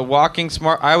the walking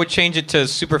smart. I would change it to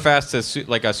super fast to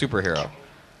like a superhero.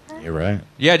 You're right.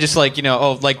 Yeah, just like, you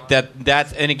know, like that,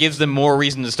 and it gives them more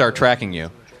reason to start tracking you.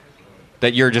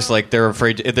 That you're just like, they're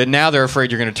afraid, that now they're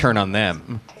afraid you're going to turn on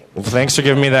them. Well, thanks for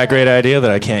giving me that great idea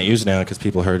that I can't use now because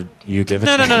people heard you give it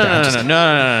No, to no, me. no, no, no, no, no,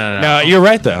 no, no. No, you're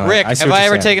right, though. Rick, I see have what I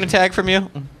you're ever saying. taken a tag from you?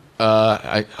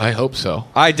 I hope so.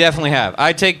 I definitely have.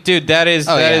 Dude, that is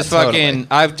Oh, yeah, fucking.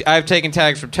 I've taken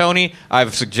tags from Tony.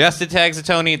 I've suggested tags to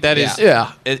Tony. That is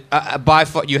Yeah.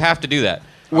 you have to do that.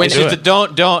 When It's do just it.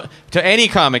 don't to any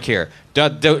comic here.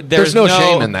 There's no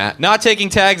shame in that. Not taking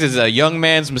tags is a young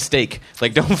man's mistake.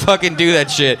 Like, don't fucking do that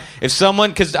shit. If someone,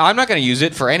 because I'm not going to use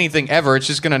it for anything ever. It's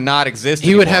just going to not exist.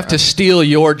 He would anymore. have to steal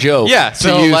your joke Yeah,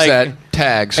 so, to use like- that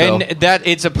tag. So. And that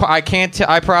it's a. I can't.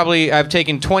 I've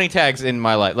taken 20 tags in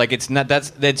my life. Like, it's not.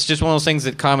 That's just one of those things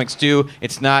that comics do.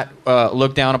 It's not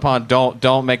looked down upon.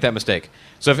 Don't make that mistake.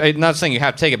 So if, I'm not saying you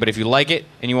have to take it, but if you like it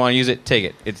and you want to use it, take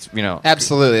it. It's, you know.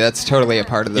 Absolutely, that's totally a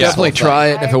part of this. Definitely whole thing. try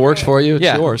it. And if it works for you, it's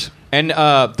Yeah. yours. And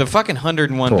the fucking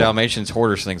 101 Cool. Dalmatians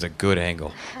Hoarders thing's a good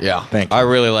angle. Yeah. Thank you. I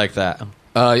really like that.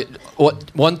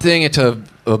 One thing, it's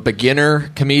a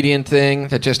beginner comedian thing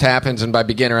that just happens, and by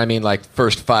beginner I mean like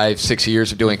first 5-6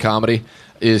 years of doing comedy,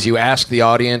 is you ask the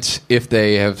audience if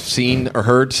they have seen or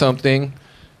heard something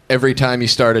every time you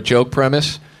start a joke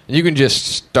premise. And you can just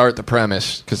start the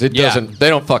premise because it Yeah. doesn't. They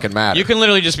don't fucking matter. You can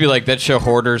literally just be like, that show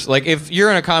Hoarders. Like, if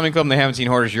you're in a comic club and they haven't seen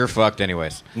Hoarders, you're fucked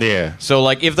anyways. Yeah. So,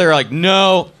 like, if they're like,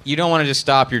 no, you don't want to just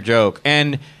stop your joke.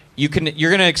 And you're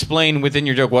going to explain within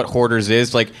your joke what Hoarders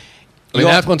is. Like, I mean,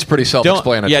 that one's pretty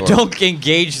self-explanatory. Yeah, don't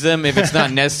engage them if it's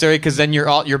not necessary, because then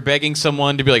you're begging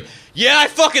someone to be like, yeah, I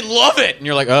fucking love it. And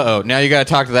you're like, uh-oh, now you got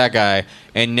to talk to that guy,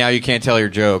 and now you can't tell your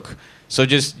joke. So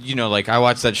just, you know, like, I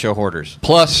watched that show Hoarders.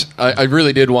 Plus, I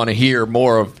really did want to hear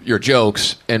more of your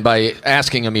jokes, and by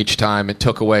asking them each time, it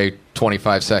took away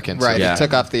 25 seconds. Right, Yeah. it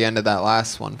took off the end of that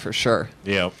last one for sure.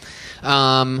 Yep.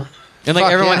 And, like,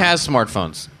 Fuck everyone yeah. has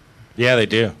smartphones. Yeah, they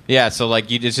do. Yeah, so, like,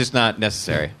 it's just not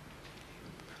necessary.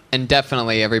 And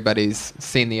definitely everybody's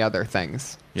seen the other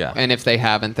things. Yeah. And if they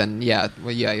haven't, then yeah,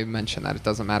 you mentioned that. It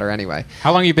doesn't matter anyway.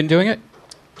 How long have you been doing it?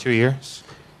 2 years.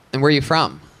 And where are you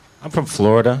from? I'm from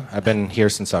Florida. I've been here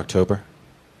since October.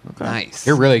 Nice.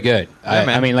 You're really good. Yeah,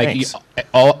 man. I mean, like Thanks.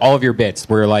 all of your bits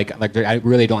were like I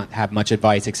really don't have much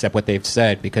advice except what they've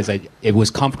said because it was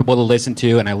comfortable to listen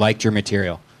to and I liked your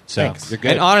material. So Thanks. you're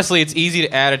good. And honestly, it's easy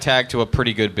to add a tag to a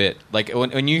pretty good bit. Like,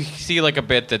 when you see, like, a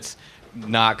bit that's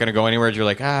not going to go anywhere, you're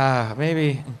like,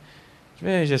 maybe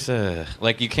just,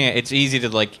 like, you can't, it's easy to,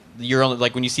 like, you're only,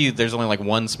 like, when you see there's only, like,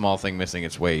 one small thing missing,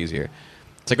 it's way easier.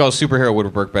 It's like, oh, superhero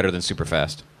would work better than super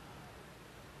fast.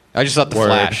 I just thought the Word.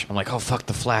 Flash. I'm like, oh, fuck,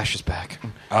 the Flash is back.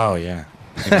 Oh, yeah.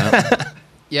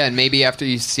 Yeah, and maybe after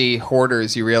you see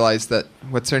Hoarders, you realize that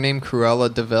what's her name,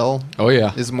 Cruella DeVille, Oh,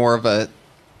 yeah. is more of a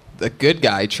good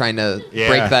guy trying to Yeah.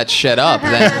 break that shit up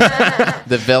than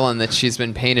the villain that she's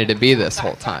been painted to be this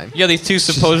whole time. Yeah, these two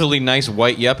supposedly nice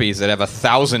white yuppies that have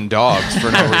 1,000 dogs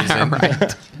for no reason.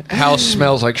 Right. House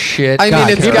smells like shit. I mean,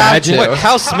 it's can you got imagine? to. What,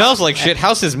 house smells like shit.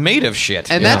 House is made of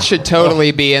shit. And Yeah. that should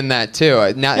totally be in that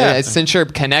too. Now, Yeah. since you're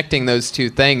connecting those two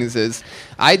things, is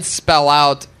I'd spell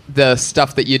out the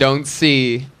stuff that you don't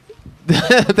see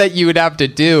that you would have to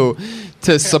do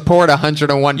to support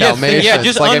 101 Dalmatians. Yeah,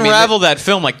 just Like, I mean, unravel that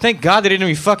film. Like, thank God they didn't have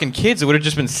any fucking kids. It would have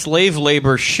just been slave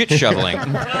labor shit shoveling.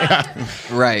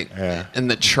 right. Yeah.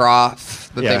 And the trough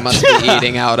that Yeah. they must be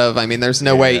eating out of. I mean, there's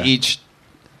no way Yeah. each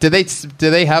Do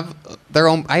they have their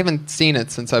own? I haven't seen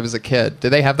it since I was a kid. Do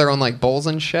they have their own like bowls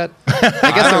and shit?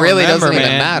 I guess it really doesn't even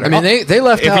matter. I mean, they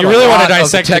left If out you a really want lot to of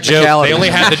dissect the joke, they technicalities. only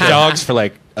had the dogs for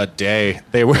like a day.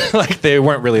 They were they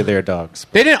weren't really their dogs.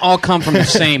 They didn't all come from the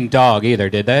same dog either,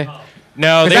 did they?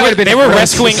 No, That would've been they were gross.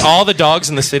 rescuing all the dogs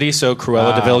in the city, so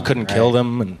Cruella Oh, Deville couldn't kill right.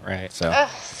 them. And Right. So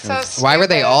Why were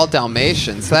they all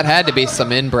Dalmatians? That had to be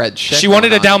some inbred shit. she wanted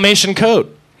a going on. Dalmatian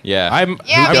coat. Yeah. I'm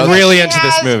because really she into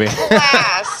this has movie.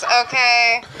 Class,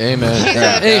 okay. Amen. She's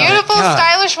Yeah. a Hey, beautiful, God.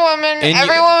 stylish woman. And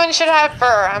Every woman should have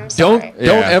fur. I'm sorry.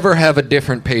 Don't ever have a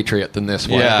different Patriot than this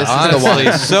one. Yeah, This honestly,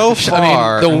 is the one. so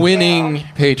far. I mean, the winning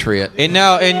Patriot. And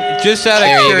now, and just out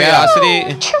There of you go.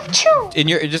 curiosity, Choo choo.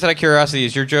 just out of curiosity,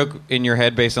 is your joke in your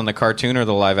head based on the cartoon or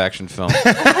the live action film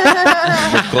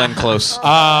with Glenn Close?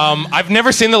 I've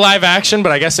never seen the live action,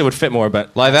 but I guess it would fit more.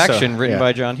 But Live so, action, written yeah.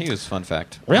 by John Hughes. Fun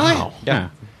fact. Really? Yeah.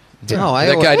 No,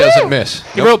 That guy doesn't miss.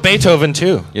 He wrote Beethoven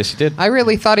too. Yes, he did. I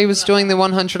really thought he was doing the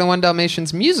 101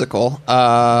 Dalmatians musical,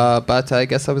 but I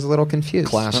guess I was a little confused.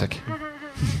 Classic.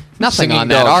 Nothing Singing on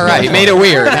that. dogs. All right, made it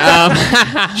weird.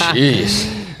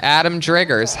 Jeez. Adam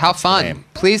Driggers, how fun!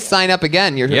 Please sign up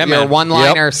again. Your Yeah, man.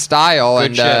 one-liner style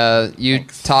Good and you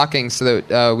talking so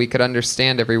that we could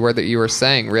understand every word that you were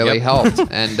saying really Yep. helped.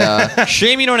 And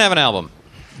Shame you don't have an album.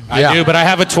 I do, but I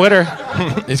have a Twitter.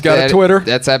 He's got a Twitter.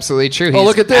 That's absolutely true. Oh, He's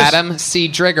look at this. Adam C.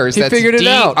 Driggers. He That's figured it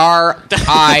out. Driggers.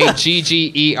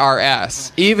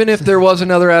 Even if there was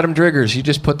another Adam Driggers, you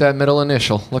just put that middle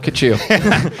initial. Look at you.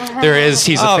 There is.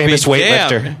 He's a Oh, famous be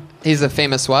weightlifter. damned. He's a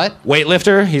famous what?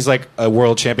 Weightlifter. He's like a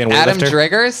world champion weightlifter. Adam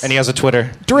Driggers? And he has a Twitter.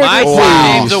 My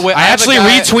name's a wi- I have a actually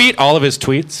guy- retweet all of his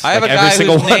tweets. I have like a every guy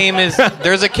single whose one. name is.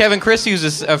 There's a Kevin Christie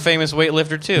who's a famous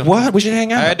weightlifter too. What? We should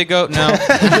hang out. I had to go. No, we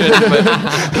shouldn't, but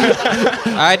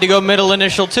I had to go middle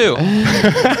initial too.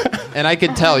 And I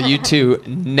could tell you two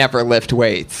never lift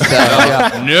weights. So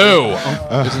No.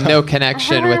 there's no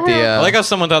connection with the. I like how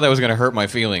someone thought that was going to hurt my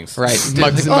feelings. Right,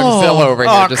 Mugzilla over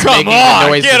here just come making on, the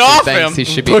noises get he off thinks him. he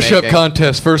should be Push-up making.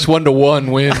 contest. First 1 to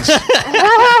 1 wins. These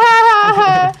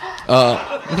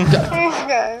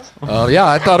guys. Yeah,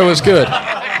 I thought it was good.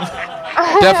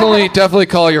 Definitely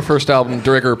call your first album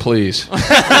Drigger, please.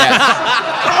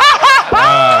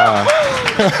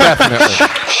 Definitely.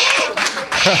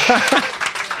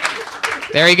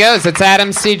 There he goes. It's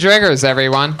Adam C. Driggers,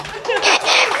 everyone. Boom.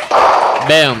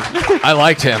 I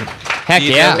liked him. Heck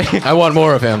yeah. I want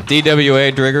more of him.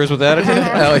 DWA Driggers with attitude.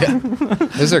 Hell yeah.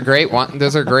 Those are great.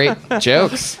 Those are great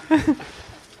jokes.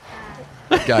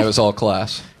 That guy was all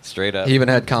class. Straight up. He even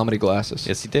had comedy glasses.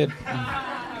 Yes, he did.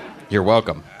 You're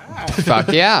welcome.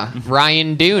 Fuck yeah.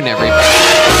 Ryan Dune, everybody.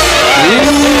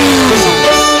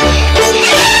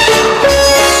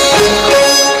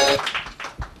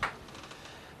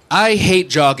 I hate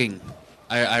jogging.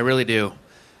 I really do.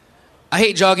 I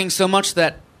hate jogging so much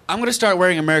that I'm going to start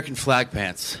wearing American flag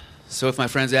pants. So if my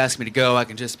friends ask me to go, I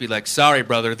can just be like, sorry,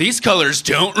 brother, these colors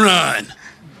don't run.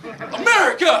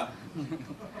 America!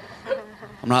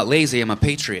 I'm not lazy, I'm a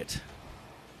patriot.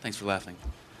 Thanks for laughing.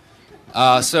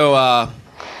 Guys,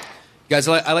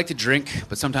 I like to drink,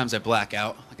 but sometimes I black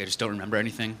out. Like, I just don't remember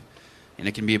anything, and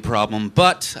it can be a problem.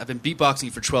 But I've been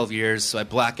beatboxing for 12 years, so I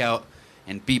black out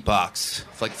and beatbox.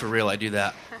 Like, for real, I do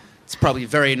that. It's probably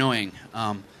very annoying.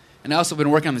 And I also been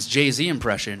working on this Jay-Z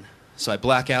impression, so I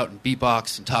black out and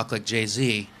beatbox and talk like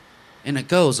Jay-Z, and it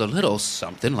goes a little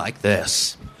something like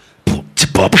this.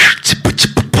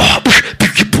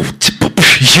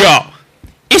 Yo,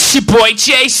 it's your boy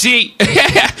Jay-Z.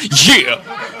 Yeah.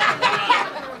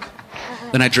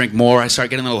 Then I drink more. I start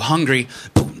getting a little hungry.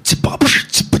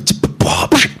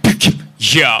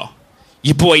 Yo,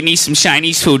 your boy needs some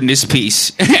Chinese food in this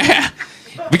piece.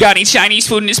 We got any Chinese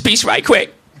food in this piece right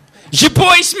quick? Your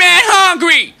boy's mad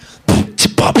hungry.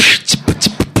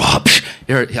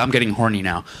 Here, I'm getting horny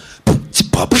now.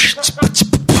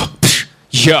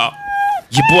 Yo,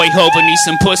 your boy Hova needs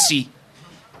some pussy.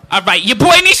 All right, your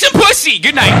boy needs some pussy.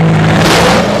 Good night.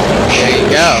 There you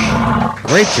go.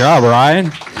 Great job,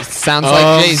 Ryan. Sounds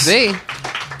like Jay-Z.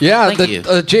 Yeah, Thank you.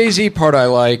 the Jay-Z part I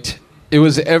liked. It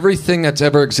was everything that's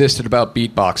ever existed about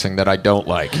beatboxing that I don't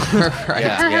like.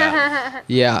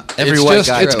 Yeah. Every it's white just,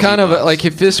 guy it's kind of beatbox. like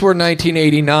if this were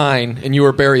 1989 and you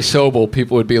were Barry Sobel,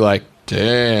 people would be like,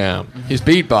 damn, he's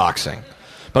beatboxing.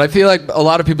 But I feel like a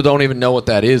lot of people don't even know what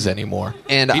that is anymore.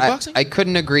 And Beatboxing? I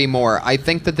couldn't agree more. I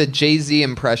think that the Jay-Z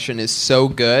impression is so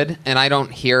good, and I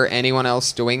don't hear anyone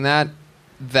else doing that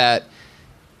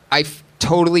I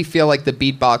totally feel like the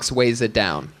beatbox weighs it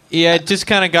down. Yeah, it just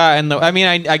kind of got in the. I mean,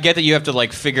 I get that you have to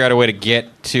like figure out a way to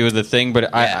get to the thing, but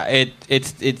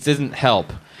it doesn't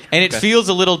help, and it feels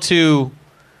a little too.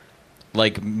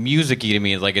 like music-y to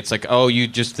me. Like it's like, oh, you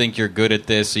just think you're good at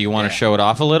this, so you want to show it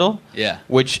off a little. Yeah.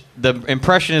 Which the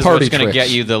impression is Party what's going to tricks.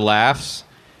 get you the laughs.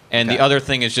 And Okay. the other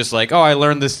thing is just like, oh, I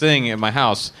learned this thing at my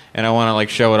house, and I want to like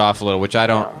show it off a little, which I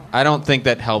don't think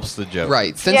that helps the joke.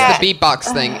 Right. Since Yeah. the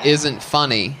beatbox thing isn't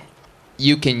funny,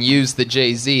 you can use the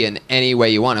Jay-Z in any way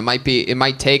you want. It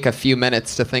might take a few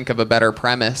minutes to think of a better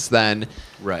premise than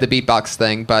Right. the beatbox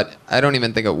thing, but I don't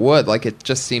even think it would. Like, it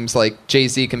just seems like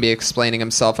Jay-Z can be explaining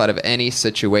himself out of any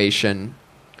situation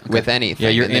with anything.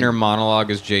 Yeah, your And then- inner monologue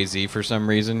is Jay-Z for some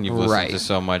reason. You've listened Right. to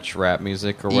so much rap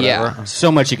music or whatever. Yeah.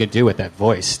 So much you could do with that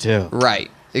voice too. Right.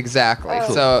 Exactly.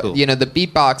 Cool, So, cool. you know, the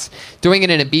beatbox, doing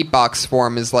it in a beatbox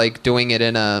form is like doing it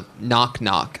in a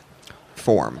knock-knock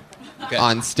form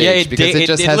on stage. Yeah, because it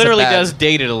just has a literally bad- does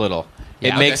date it a little.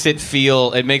 Yeah, It makes it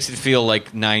feel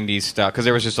like 90s stuff because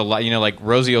there was just a lot, like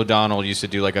Rosie O'Donnell used to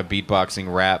do like a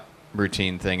beatboxing rap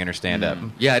routine thing in her stand-up.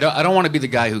 Yeah, I don't want to be the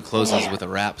guy who closes with a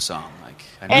rap song. Like,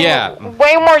 I And Yeah.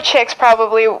 way more chicks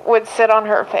probably would sit on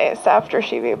her face after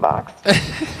she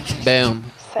beatboxed. Boom.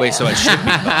 Wait, so I should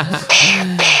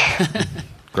be.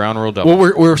 Ground rule double.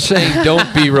 Well, we're saying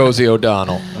don't be Rosie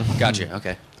O'Donnell. Gotcha.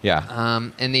 Okay. Yeah.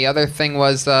 And the other thing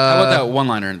was... How about that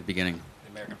one-liner in the beginning?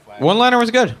 One-liner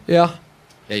was good. Yeah.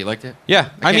 Yeah, you liked it? Yeah,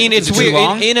 I mean Is it's it too weird.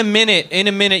 long? In a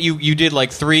minute, you did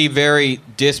like 3 very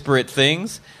disparate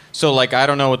things. So like I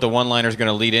don't know what the one-liner is going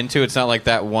to lead into. It's not like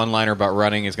that one-liner about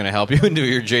running is going to help you do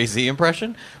your Jay-Z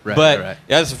impression. Right, but right.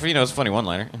 yeah, it's a funny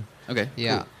one-liner. Okay.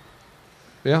 Yeah.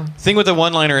 Yeah. Thing with the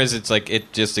one-liner is it's like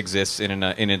it just exists in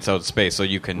its own space, so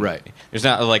you can. Right. There's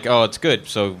not like it's good,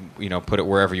 so put it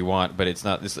wherever you want. But it's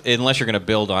not unless you're going to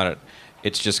build on it.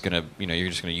 It's just gonna you're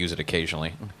just gonna use it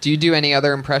occasionally. Do you do any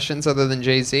other impressions other than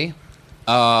Jay-Z?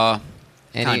 Kinda.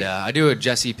 Any- I do a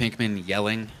Jesse Pinkman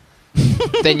yelling.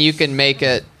 Then you can make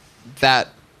it that...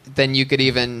 Then you could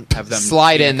even Have them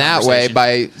slide be in in that way conversation.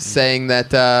 by saying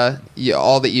that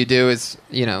all that you do is,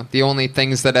 the only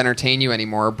things that entertain you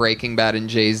anymore are Breaking Bad and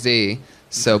Jay-Z.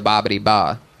 So bobbity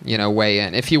ba, weigh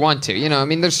in if you want to.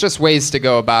 There's just ways to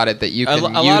go about it that you A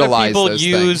can lot utilize of people those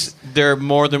use things. their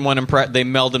more than one they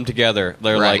meld them together.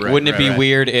 They're Right. like, Right, wouldn't it be right.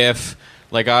 weird if,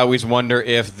 like, I always wonder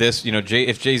if this,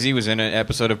 if Jay-Z was in an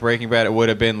episode of Breaking Bad, it would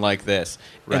have been like this,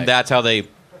 Right. and that's how they.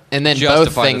 And then both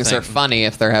justify the things thing. are funny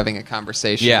if they're having a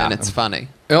conversation Yeah. and it's funny.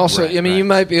 And also, Right, I mean, right. you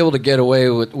might be able to get away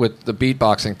with the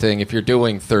beatboxing thing if you're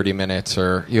doing 30 minutes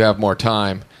or you have more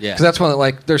time. Yeah. Because that's one that,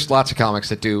 like, there's lots of comics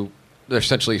that do, they're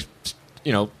essentially,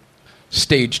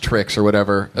 stage tricks or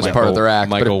whatever as part of their act.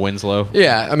 But Michael Winslow.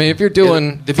 yeah, I mean, if you're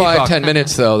doing The 5-10 beatbox-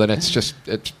 minutes, though, then it's just,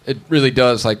 it really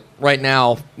does. Like, right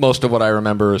now, most of what I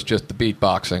remember is just the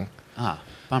beatboxing. Ah,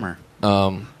 bummer.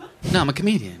 Um, No, I'm a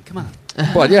comedian. Come on.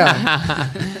 but yeah,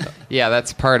 Yeah,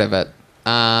 that's part of it.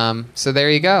 So there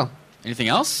you go. Anything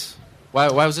else? Why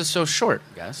was this so short,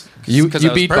 guys? you 'Cause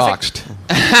I was beatboxed.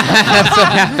 That's what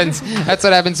happens. That's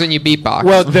what happens when you beatbox.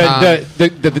 Well,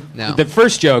 No. the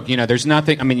first joke, there's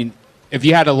nothing. I mean, if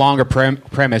you had a longer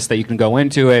premise that you can go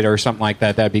into it or something like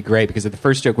that, that'd be great. Because the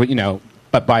first joke,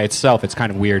 but by itself, it's kind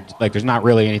of weird. Like, there's not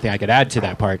really anything I could add to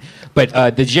that part.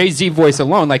 But the Jay-Z voice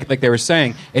alone, like they were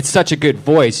saying, it's such a good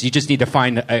voice. You just need to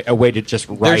find a way to just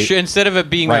write. Instead of it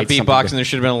being about write something beatboxing, good. there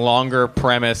should have been a longer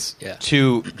premise Yeah.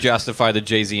 to justify the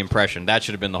Jay-Z impression. That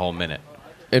should have been the whole minute.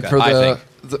 And for I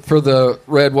the, for the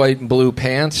red, white, and blue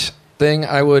pants thing,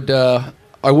 I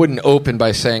wouldn't open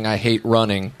by saying I hate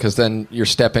running because then you're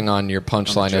stepping on your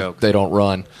punchline joke. if they don't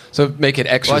run. So make it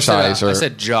Well, exercise I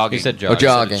said jogging. He said or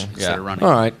jogging. jogging. Instead of running. All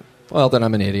right. Well, then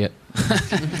I'm an idiot.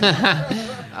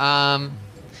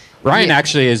 Ryan Yeah.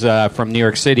 actually is from New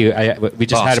York City. We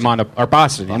just had him on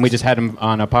Boston, and we just had him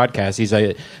on a podcast. He's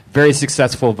a very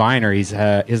successful viner. He's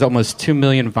almost 2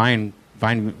 million Vine.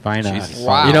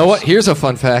 Wow. You know what? Here's a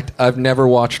fun fact. I've never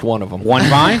watched one of them. One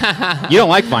Vine? You don't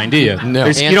like Vine, do you? No.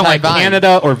 You don't like Anti-Vine.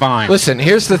 Canada or Vine? Listen,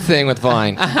 here's the thing with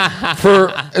Vine. For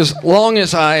as long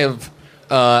as I have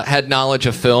had knowledge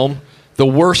of film, the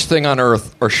worst thing on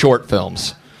earth are short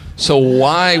films. So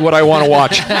why would I want to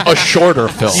watch a shorter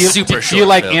film? Do you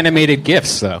like animated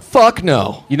GIFs, though? Fuck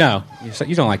no. You don't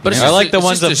like. But it's I just- like the it's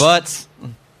ones just of a- butts.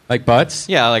 like butts.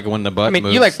 Yeah, I like when the butt I mean,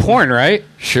 moves. you like porn, right?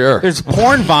 Sure. There's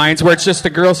porn vines where it's just a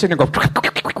girl sitting there go,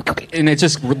 and it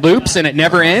just loops and it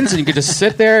never ends, and you can just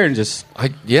sit there and just. I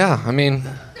mean,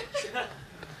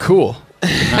 cool.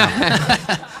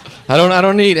 I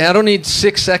don't need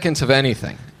 6 seconds of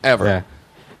anything ever. Yeah.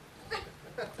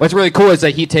 What's really cool is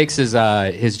that he takes his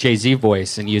Jay-Z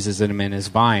voice and uses it in his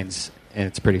vines, and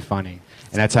it's pretty funny.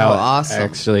 And that's how Oh, awesome.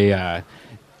 actually. Yeah.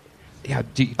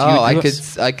 Do you I do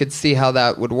could see how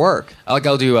that would work.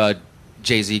 I'll do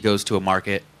Jay-Z goes to a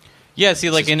market. Yeah, see,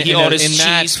 like He orders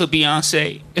cheese for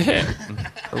Beyonce.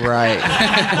 Right.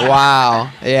 Wow.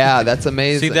 Yeah, that's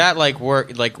amazing. See that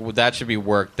that should be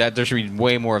worked. That there should be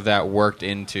way more of that worked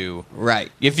into.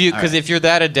 Right. If you're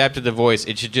that adept at the voice,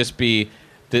 it should just be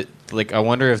I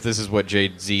wonder if this is what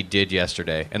Jay-Z did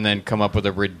yesterday, and then come up with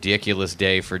a ridiculous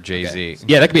day for Jay-Z.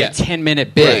 Yeah, that could be a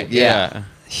 10-minute bit. Big, yeah.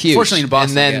 Huge. Fortunately, in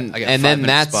Boston, and I get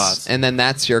 5-minute spots. then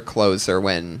that's your closer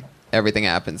when everything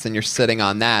happens, and you're sitting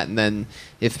on that. And then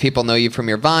if people know you from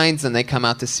your Vines and they come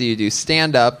out to see you do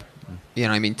stand up,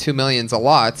 2 million's a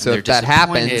lot. So They're if that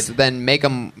happens, disappointed. then make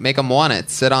them want it.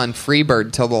 Sit on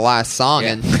Freebird till the last song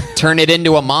and turn it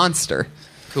into a monster.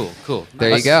 Cool.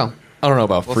 There you go. I don't know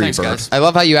about Well, thanks, Freebird. guys. I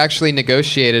love how you actually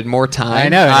negotiated more time. I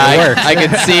know, it worked. I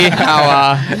can see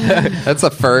how that's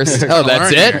a first. Oh,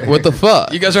 that's it? What the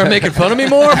fuck? You guys aren't making fun of me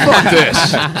more? Fuck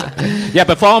this. Yeah,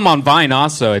 but follow him on Vine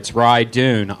also. It's Rye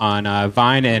Dune on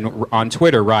Vine and on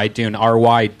Twitter, Rye Dune,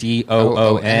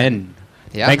 RYDOON.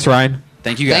 Yeah. Thanks, Ryan.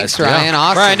 Thank you guys. Thanks, Ryan.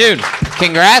 Awesome. Ryan, dude.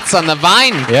 Congrats on the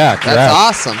Vine. Yeah, That's congrats.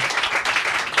 awesome.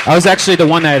 I was actually the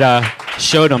one that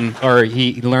showed him, or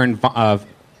he learned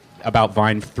about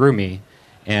Vine through me,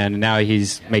 and now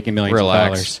he's making millions of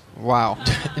dollars. Wow.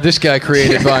 This guy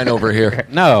created Vine over here.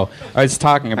 No, I was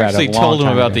talking about Actually it a long told him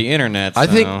time about ago. the internet. I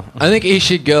think so- he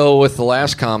should go with the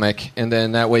last comic, and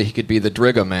then that way he could be the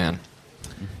Driga man.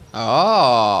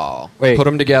 Oh. Wait. Put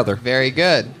them together. Very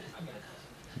good.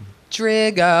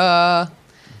 Driga.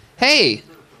 Hey,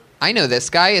 I know this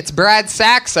guy. It's Brad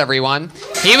Sachs, everyone.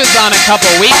 He was on a couple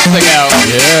weeks ago.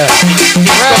 Yeah.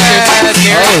 Brad,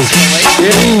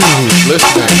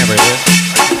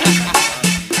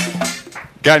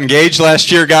 Got engaged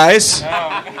last year, guys.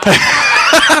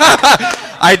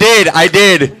 I did.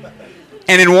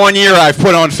 And in 1 year, I've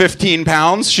put on 15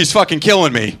 pounds. She's fucking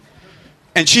killing me.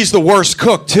 And she's the worst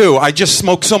cook, too. I just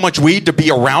smoke so much weed to be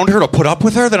around her, to put up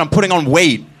with her, that I'm putting on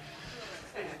weight.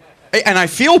 And I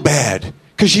feel bad.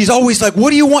 Because she's always like, what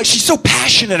do you want? She's so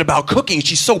passionate about cooking.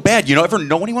 She's so bad. You know, ever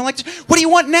know anyone like this? What do you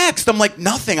want next? I'm like,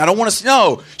 nothing. I don't want to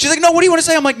know. She's like, no, what do you want to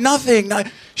say? I'm like, nothing.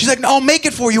 She's like, no, I'll make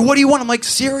it for you. What do you want? I'm like,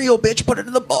 cereal, bitch. Put it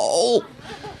in the bowl.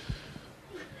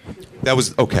 That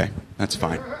was, okay. That's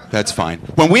fine. That's fine.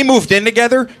 When we moved in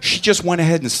together, she just went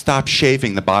ahead and stopped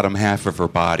shaving the bottom half of her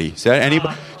body. Is that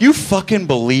anybody? You fucking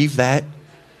believe that?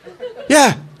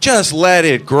 Yeah, just let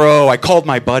it grow. I called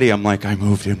my buddy. I'm like, I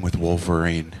moved in with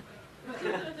Wolverine.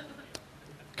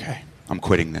 Okay, I'm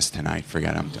quitting this tonight.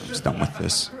 Forget it. I'm just done with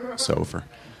this. It's over.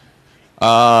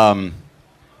 Yeah,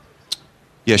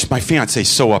 my fiance's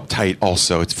so uptight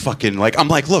also. It's fucking like, I'm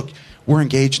like, look, we're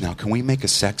engaged now. Can we make a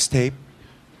sex tape?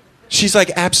 She's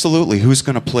like, absolutely. Who's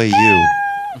going to play you? There's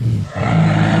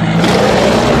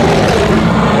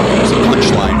a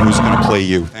punchline. Who's going to play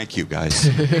you? Thank you, guys.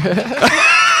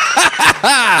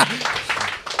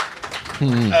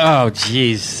 Oh,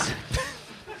 jeez.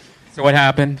 So what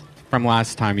happened from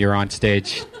last time you were on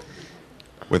stage?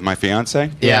 With my fiance?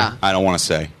 Yeah. I don't want to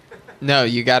say. No,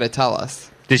 you got to tell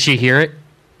us. Did she hear it?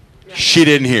 She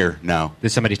didn't hear, no.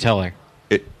 Did somebody tell her?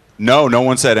 No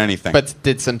one said anything. But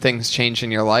did some things change in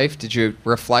your life? Did you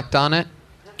reflect on it?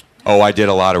 Oh, I did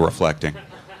a lot of reflecting.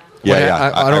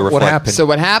 Yeah, I reflect. What happened? So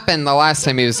what happened the last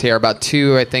time he was here, about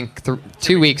 2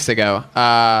 weeks ago,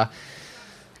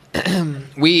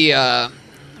 we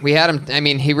had him. I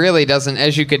mean, he really doesn't,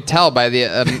 as you could tell by the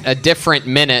a different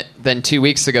minute than 2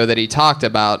 weeks ago that he talked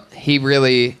about. He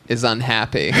really is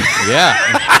unhappy. Yeah,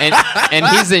 and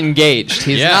he's engaged.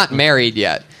 He's Yeah. not married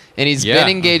yet. And he's Yeah. been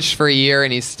engaged for a year,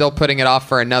 and he's still putting it off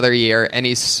for another year, and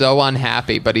he's so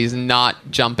unhappy, but he's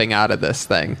not jumping out of this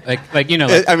thing. Like you know,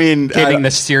 like I mean, giving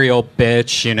the serial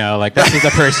bitch, you know, like this is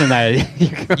the person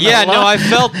that. Yeah, no, I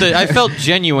felt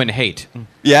genuine hate.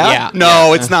 Yeah?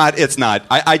 No, it's not. It's not.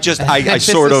 I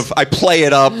sort of I play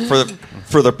it up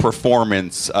for the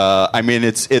performance. I mean,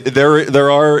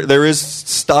 there is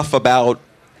stuff about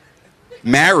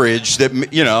marriage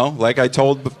that, you know, like I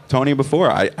told Tony before.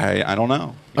 I don't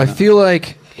know. I feel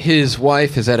like his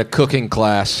wife is at a cooking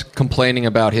class complaining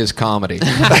about his comedy.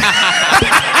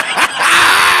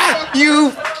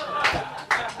 You.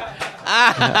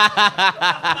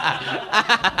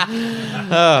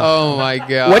 Oh my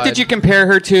god! What did you compare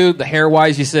her to? The hair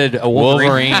wise, you said a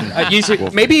Wolverine.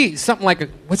 Wolverine. Maybe something like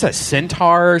what's a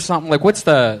centaur or something? Like what's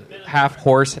the half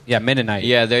horse? Yeah, Mennonite.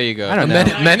 Yeah, there you go. I don't know.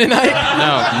 Mennonite?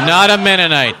 No, not a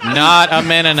Mennonite. Not a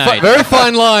Mennonite. Very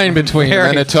fine line between a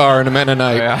Minotaur and a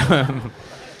Mennonite.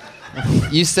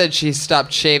 You said she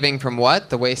stopped shaving from what?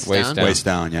 The waist down? Waist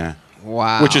down, yeah.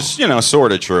 Wow. Which is, you know,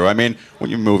 sort of true. I mean,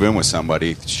 when you move in with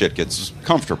somebody, shit gets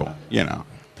comfortable, you know.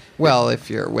 Well, if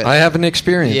you're with... I haven't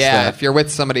experienced that. if you're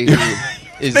with somebody who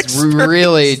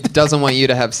really doesn't want you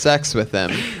to have sex with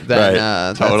him, then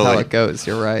that's how Totally. it goes.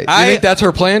 You're right. You think that's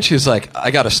her plan? She's like,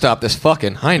 I got to stop this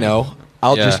fucking. I know.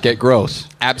 I'll Yeah. just get gross.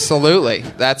 Absolutely,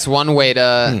 that's one way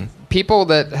to. People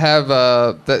that have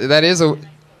that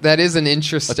is an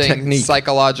interesting technique.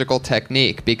 psychological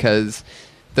technique, because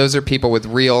those are people with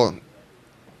real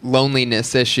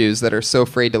loneliness issues that are so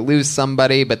afraid to lose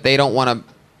somebody, but they don't want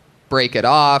to break it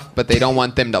off, but they don't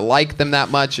want them to like them that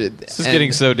much. This is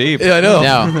getting so deep. Yeah, I know.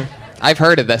 No, I've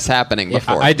heard of this happening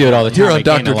before. I do it all the time. You're on I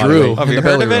gain Dr. a lot of Drew. weight. Have you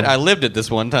heard of it? I lived it this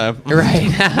one time.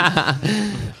 Right.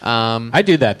 I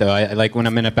do that though. I like when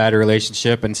I'm in a bad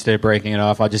relationship, instead of breaking it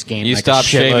off, I'll just gain. You like, stop a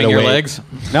shitload shaving of your weight. legs?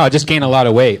 No, I just gain a lot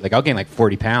of weight. Like I'll gain like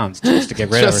 40 pounds just to get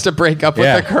rid of Just her. to break up with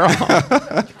Yeah. the girl.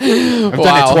 I've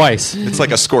done it twice. It's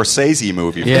like a Scorsese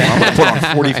movie. Yeah. I'm going to put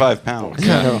on 45 pounds.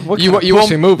 What kind of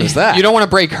pussy move is that? You don't want to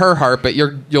break her heart, but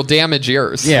you'll damage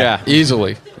yours. Yeah.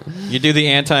 Easily. You do the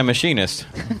anti-machinist.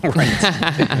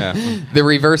 Yeah. The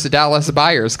reverse Dallas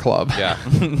Buyers Club. Yeah.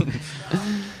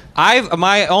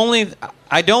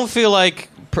 I don't feel like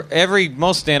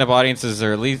most stand-up audiences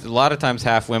are at least a lot of times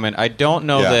half women. I don't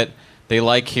know Yeah. that they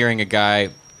like hearing a guy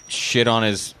shit on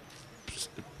his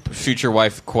future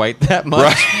wife quite that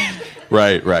much.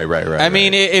 Right. I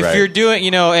mean, if right. you're doing,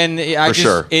 and I For just,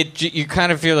 sure. you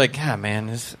kind of feel like, ah, man,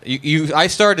 I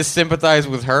started to sympathize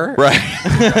with her. Right.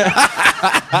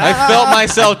 I felt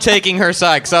myself taking her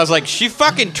side because I was like, she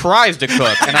fucking tries to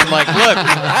cook, and I'm like, look.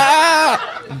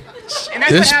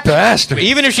 This bastard.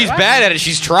 Even if she's bad at it,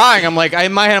 she's trying. I'm like,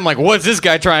 in my head, I'm like, what's this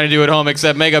guy trying to do at home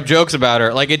except make up jokes about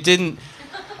her? Like, it didn't.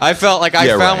 I felt like I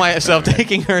found myself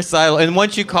taking her side. And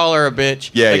once you call her a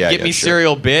bitch, get me sure.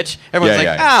 cereal, bitch. Everyone's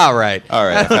like, all right. All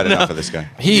right, I've had enough of this guy.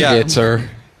 He hits her.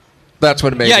 That's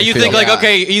what it made Yeah, me you feel. think like,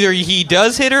 okay, either he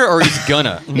does hit her or he's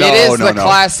gonna. It is the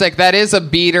classic. That is a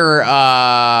beater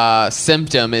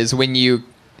symptom, is when you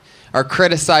are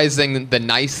criticizing the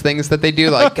nice things that they do.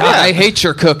 Like, God, I hate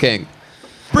your cooking.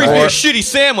 Bring me a shitty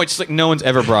sandwich. It's like, no one's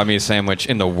ever brought me a sandwich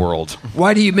in the world.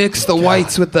 Why do you mix the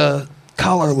whites with the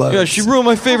color loads? Yeah, she ruined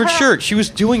my favorite shirt. She was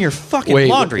doing your fucking Wait,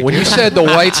 laundry. when you said the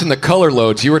whites and the color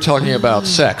loads, you were talking about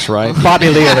sex, right? Bobby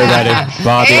Lee, everybody.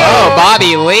 Bobby. Oh,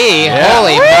 Bobby Lee. Yeah.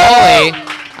 Holy moly.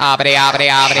 Abity, abity,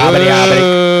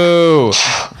 abity.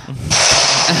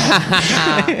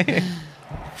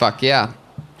 Fuck yeah.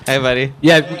 Hey, buddy.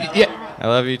 Yeah. I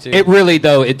love you too. It really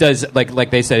though it does like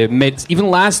they said, it makes even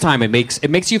last time it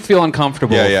makes you feel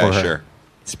uncomfortable for her. Sure.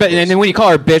 And then when you call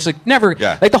her a bitch, like never,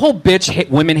 Yeah. like the whole bitch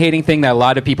women hating thing that a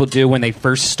lot of people do when they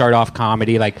first start off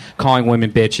comedy, like calling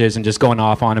women bitches and just going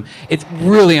off on them. It's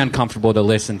really uncomfortable to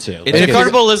listen to. It's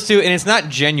uncomfortable to listen to, and it's not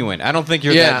genuine. I don't think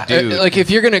you're that dude. like if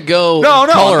you're gonna go No,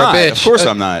 call I'm her not. a bitch, Of course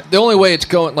I'm not. The only way it's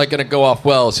gonna go off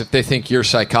well is if they think you're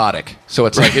psychotic. So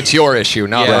it's like it's your issue,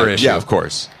 not Yeah. her issue. Yeah, of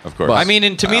course. I mean,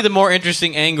 and to me, the more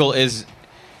interesting angle is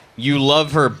you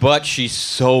love her, but she's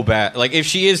so bad. Like, if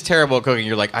she is terrible at cooking,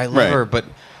 you're like, I love Right. her, but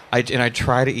I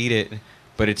try to eat it,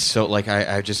 but it's so like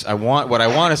I want what I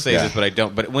want to say Yeah. this, but I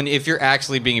don't. But if you're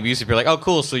actually being abusive, you're like, oh,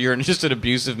 cool. So you're just an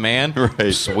abusive man,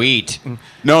 Right. Sweet.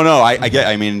 No, I get.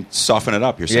 I mean, soften it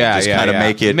up. You're saying just kind of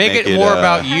make it more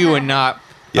about you and not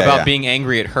Yeah, about yeah. being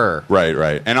angry at her.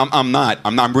 Right. And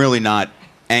I'm really not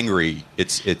angry.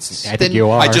 It's. I think you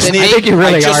are. I just I need. think you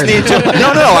really I just are. need to.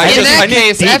 No. In that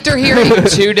case, after hearing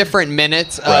 2 different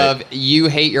minutes of you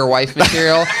hate your wife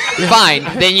material, fine.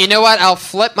 Then you know what? I'll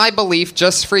flip my belief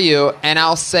just for you, and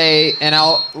I'll say, and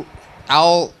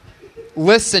I'll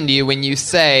listen to you when you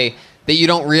say that you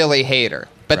don't really hate her.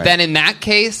 But Right. then in that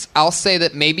case, I'll say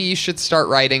that maybe you should start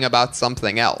writing about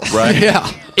something else. Right. Yeah.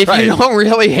 If Right. you don't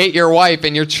really hate your wife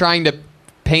and you're trying to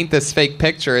paint this fake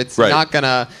picture, it's Right. not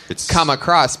gonna come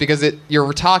across because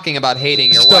you're talking about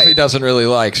hating your Stuff wife. he doesn't really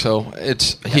like. So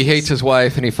he hates his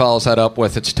wife, and he follows that up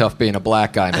with "It's tough being a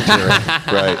black guy" material.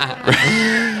 Right.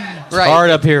 Right. Hard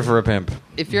up here for a pimp.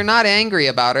 If you're not angry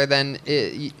about her, then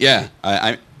Yeah.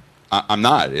 I'm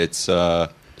not. It's.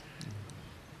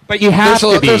 But you have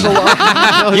to be. There's a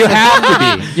lot. You have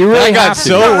to be. You really I got have to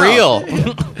so be.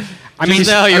 real. I mean,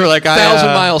 now you're like,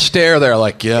 1,000-mile stare there.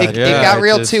 Like, yeah, it got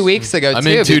real 2 weeks ago I'm too.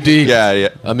 in too deep. Yeah.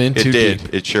 I'm in It too did.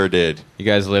 deep. It sure did. You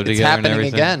guys live It's together and happening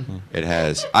everything? again. It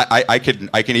has. I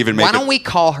can even make. Why don't we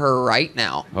call her right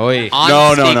now? Oi. On No.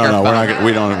 We're speakerphone. not. Gonna,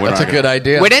 we don't. We're That's not a good gonna-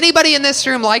 idea. Would anybody in this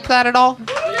room like that at all?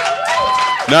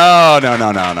 No.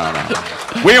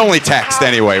 We only text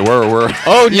anyway. We're.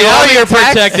 Oh, You now only you're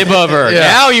text? protective of her. Yeah.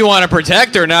 Now you want to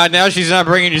protect her. Now she's not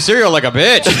bringing you cereal like a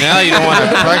bitch. Now you don't want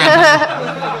to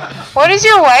fucking... What does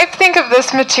your wife think of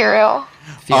this material?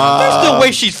 There's no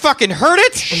way she's fucking heard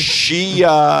it. She.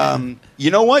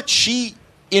 You know what? She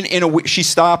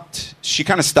She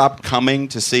kind of stopped coming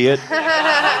to see it.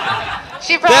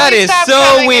 She probably That is stopped so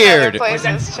coming in weird. other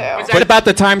places, too. Was that about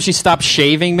the time she stopped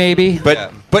shaving, maybe?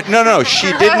 But no, she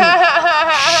didn't.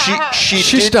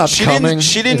 She stopped coming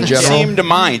She didn't in general. seem to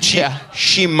mind.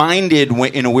 She minded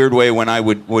in a weird way when I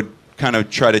would kind of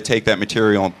try to take that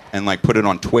material and like put it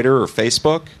on Twitter or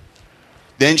Facebook.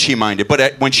 Then she minded,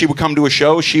 but when she would come to a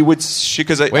show,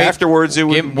 because afterwards it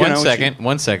would. One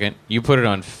second. You put it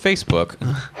on Facebook.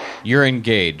 You're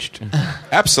engaged.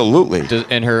 Absolutely.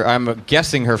 And I'm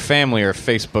guessing her family are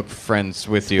Facebook friends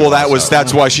with you. Well, also.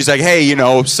 that's why she's like, hey,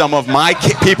 some of my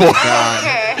people.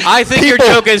 I think your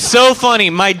joke is so funny.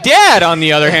 My dad, on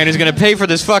the other hand, is going to pay for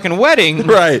this fucking wedding.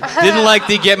 Right. Didn't like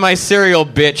to get my cereal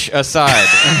bitch aside.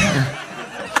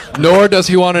 Nor does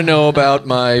he want to know about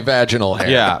my vaginal hair.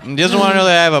 Yeah, he doesn't want to know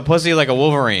that I have a pussy like a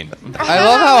Wolverine. I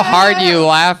love how hard you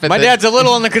laugh at My dad's a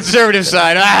little on the conservative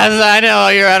side. I know,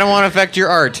 I don't want to affect your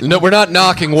art. No, we're not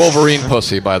knocking Wolverine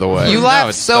pussy, by the way. You laugh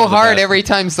it's so some of the hard best. every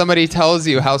time somebody tells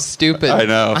you how stupid. I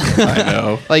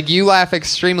know. Like, you laugh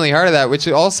extremely hard at that, which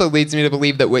also leads me to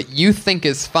believe that what you think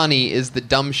is funny is the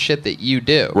dumb shit that you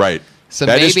do. Right. So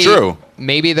That is true.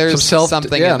 Maybe there's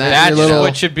something in that. That's little-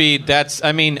 what should be.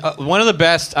 One of the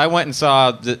best. I went and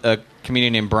saw a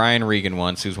comedian named Brian Regan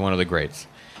once, who's one of the greats.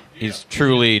 He's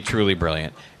truly, truly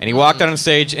brilliant. And he walked out on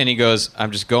stage and he goes,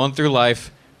 "I'm just going through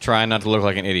life, trying not to look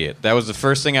like an idiot." That was the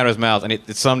first thing out of his mouth, and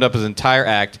it summed up his entire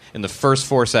act in the first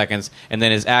 4 seconds. And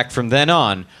then his act from then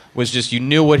on was just, you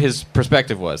knew what his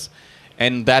perspective was.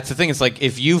 And that's the thing. It's like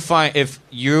if you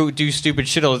do stupid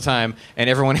shit all the time and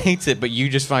everyone hates it, but you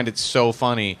just find it so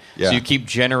funny, so you keep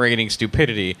generating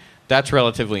stupidity. That's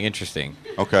relatively interesting.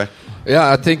 Okay.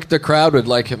 Yeah, I think the crowd would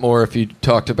like it more if you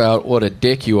talked about what a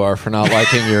dick you are for not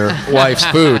liking your wife's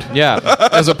food. Yeah.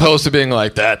 As opposed to being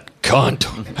like, that cunt.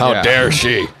 How dare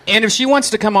she? And if she wants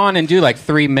to come on and do like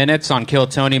 3 minutes on Kill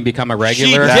Tony and become a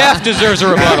regular, deserves a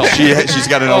rebuttal. She's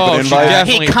got an open she invite.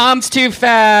 definitely- he comes too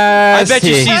fast. I bet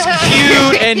you she's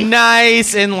cute and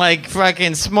nice and like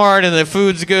fucking smart, and the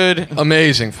food's good.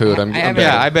 Amazing food. I'm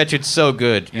Yeah, I bet you it's so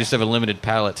good. You just have a limited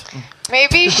palate.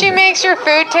 Maybe she makes your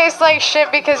food taste like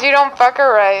shit because you don't fuck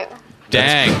her right.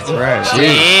 Dang.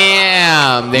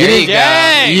 Damn. There you go.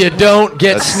 Dang. You don't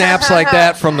get snaps like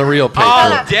that from the real paper.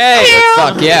 Oh, dang.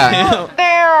 Fuck yeah.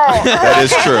 That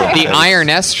is true. The iron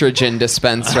estrogen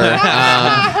dispenser.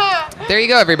 There you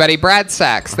go, everybody. Brad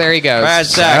Sachs. There he goes. Brad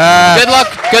Sachs.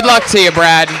 Good luck to you,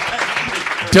 Brad.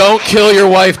 Don't kill your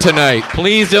wife tonight.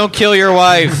 Please don't kill your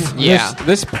wife. Yeah.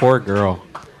 This poor girl.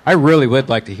 I really would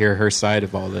like to hear her side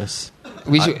of all this.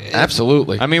 We should,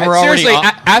 Absolutely. I mean, we're already Seriously,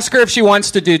 on. ask her if she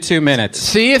wants to do 2 minutes.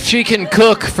 See if she can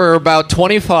cook for about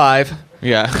 25.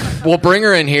 Yeah. We'll bring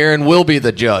her in here and we'll be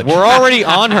the judge. We're already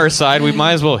on her side. We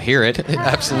might as well hear it.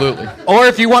 Absolutely. Or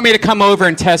if you want me to come over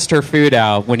and test her food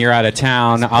out when you're out of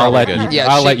town, I'll let good. you. yeah,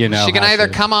 I'll she, let you know. She can how either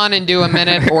to- come on and do a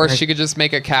minute, or she could just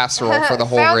make a casserole for the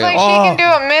whole Sounds reel. like she can do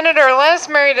a minute or less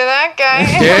married to that guy.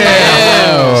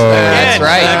 That's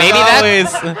right. Maybe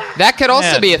Always. that could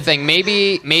also Yeah. be a thing.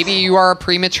 Maybe you are a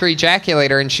premature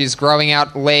ejaculator and she's growing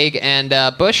out leg and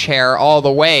bush hair all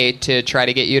the way to try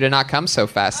to get you to not come so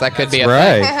fast. That could be a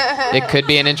thing. It could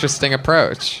be an interesting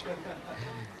approach.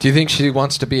 Do you think she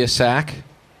wants to be a sack?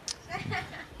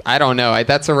 I don't know.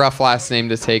 That's a rough last name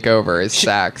to take over. Is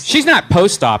Sachs? She's not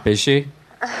post-op, is she?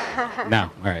 No.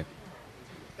 All right.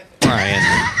 Brian.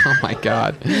 Oh my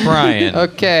God. Brian.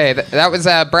 Okay, that was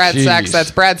Brad Jeez. Sachs.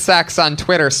 That's Brad Sachs on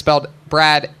Twitter, spelled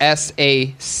Brad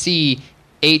SACHS.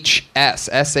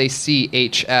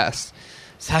 SACHS.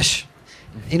 Sash.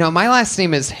 You know, my last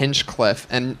name is Hinchcliffe,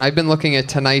 and I've been looking at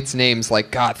tonight's names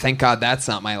like, God, thank God that's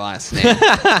not my last name.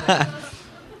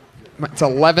 It's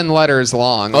 11 letters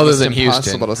long. Other almost than impossible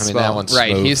Houston. to I mean, that spell. one's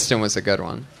right, smooth. Houston was a good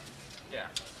one.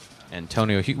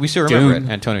 Antonio. We still remember Dune.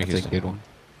 it. Antonio That's a Houston. good one.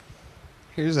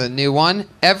 Here's a new one.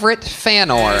 Everett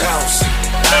Fanor.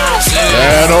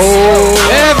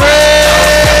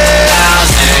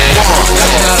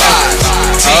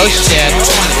 Oh, shit.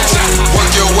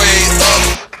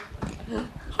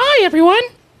 Hi, everyone.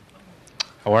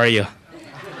 How are you?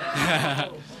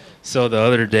 So the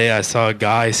other day I saw a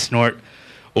guy snort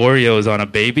Oreos on a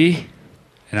baby,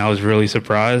 and I was really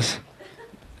surprised.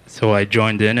 So I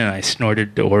joined in and I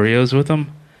snorted the Oreos with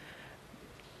him.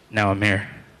 Now I'm here.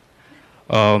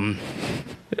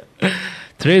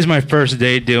 Today's my first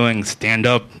day doing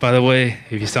stand-up, by the way,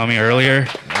 if you saw me earlier.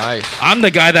 Nice. I'm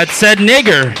the guy that said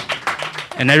nigger.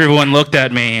 And everyone looked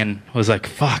at me and was like,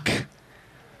 fuck.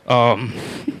 I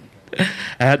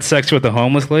had sex with a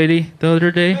homeless lady the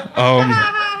other day.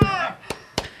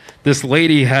 This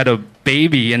lady had a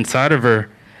baby inside of her,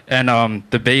 and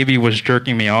the baby was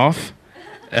jerking me off.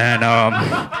 And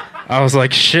I was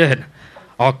like, shit,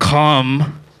 I'll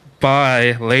come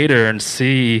by later and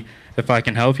see if I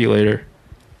can help you later.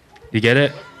 You get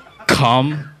it?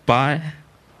 Come by?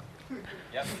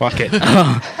 Yep. Fuck it.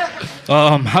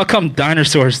 How come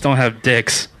dinosaurs don't have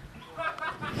dicks?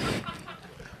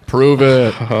 Prove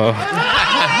it.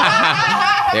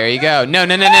 There you go. No.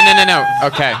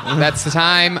 Okay, that's the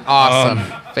time. Awesome.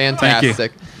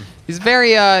 Fantastic. He's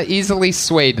very easily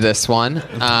swayed this one.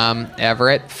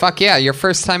 Everett. Fuck yeah, your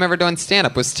first time ever doing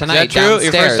stand-up was tonight. Is that true?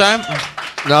 Downstairs. Your first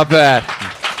time? Not bad.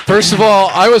 First of all,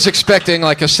 I was expecting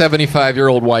like a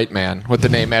 75-year-old white man with the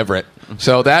name Everett.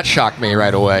 So that shocked me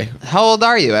right away. How old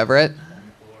are you, Everett?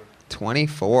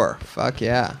 24. Fuck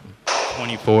yeah.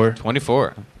 24.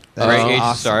 24. That's Great age to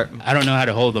awesome. start. I don't know how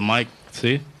to hold the mic.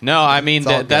 See? No, I mean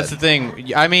that's the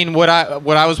thing. I mean what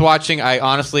I was watching, I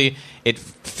honestly it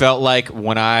felt like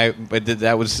when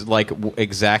that was like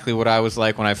exactly what I was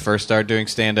like when I first started doing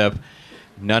stand up.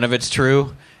 None of it's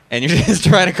true. And you're just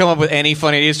trying to come up with any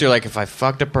funny ideas. You're like, if I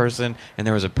fucked a person and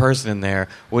there was a person in there,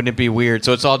 wouldn't it be weird?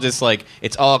 So it's all just like,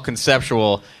 it's all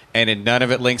conceptual, and none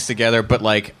of it links together. But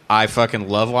like, I fucking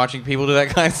love watching people do that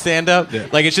kind of stand up. Yeah.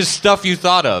 Like, it's just stuff you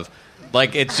thought of.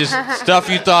 Like, it's just stuff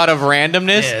you thought of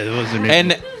randomness. Yeah, it wasn't.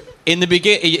 And in the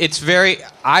beginning, it's very.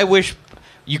 I wish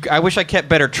I kept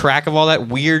better track of all that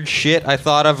weird shit I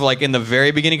thought of like in the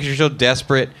very beginning because you're so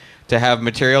desperate to have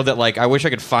material that like I wish I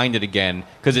could find it again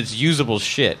because it's usable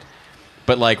shit.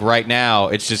 But like right now,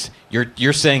 it's just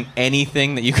you're saying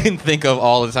anything that you can think of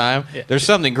all the time. Yeah. There's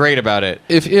something great about it.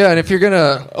 And if you're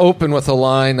gonna open with a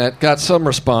line that got some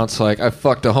response, like "I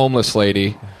fucked a homeless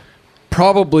lady,"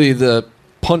 probably the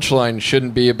punchline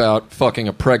shouldn't be about fucking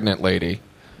a pregnant lady,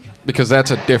 because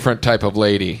that's a different type of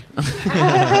lady.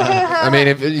 I mean,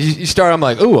 if you start, I'm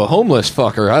like, ooh, a homeless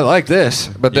fucker. I like this.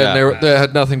 But then that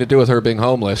had nothing to do with her being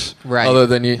homeless. Right. Other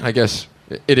than, I guess,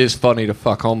 it is funny to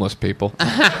fuck homeless people.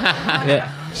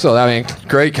 Yeah. So, I mean,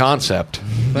 great concept.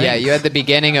 Yeah, you had the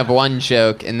beginning of one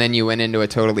joke, and then you went into a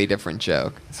totally different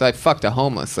joke. So I fucked a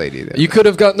homeless lady there. You could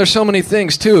have gotten, there's so many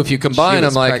things, too, if you combine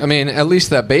them. Like, pregnant. I mean, at least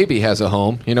that baby has a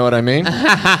home. You know what I mean?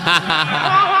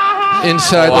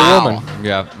 Inside the woman.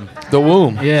 Yeah. The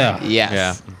womb. Yeah. Yes.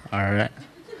 Yeah. All right.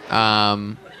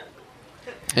 And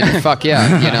fuck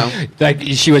yeah, you know. Like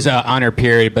she was on her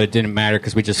period, but it didn't matter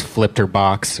because we just flipped her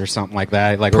box or something like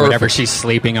that, like or whatever she's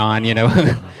sleeping on, you know.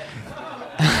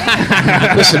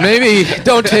 Listen, maybe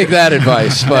don't take that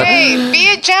advice, but Hey, be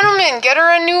a gentleman. Get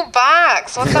her a new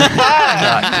box. What the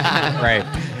fuck? Right.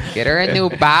 Get her a new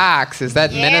box. Is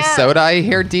that Yeah. Minnesota I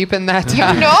hear deep in that? You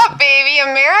know it, baby.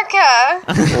 America.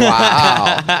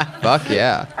 Wow. Fuck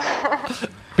yeah.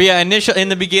 But yeah, in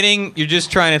the beginning, you're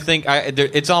just trying to think.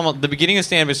 It's almost the beginning of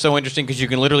stand-up is so interesting because you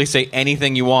can literally say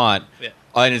anything you want,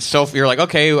 and it's so you're like,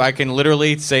 okay, I can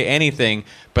literally say anything.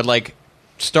 But like,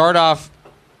 start off,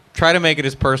 try to make it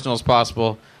as personal as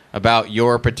possible about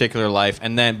your particular life,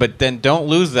 but then don't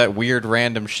lose that weird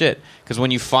random shit. Because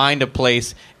when you find a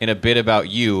place in a bit about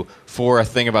you for a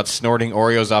thing about snorting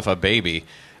Oreos off a baby,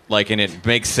 like, and it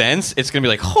makes sense, it's gonna be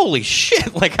like, holy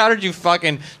shit! Like, how did you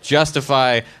fucking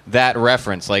justify that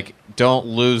reference? Like, don't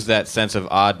lose that sense of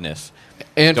oddness.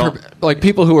 And for like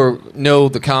people who know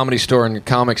the Comedy Store and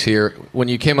comics here, when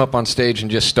you came up on stage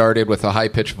and just started with a high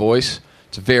pitched voice,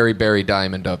 it's very Barry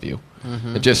Diamond of you.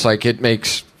 Mm-hmm. It just like it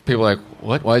makes people like,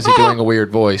 what? Why is he doing a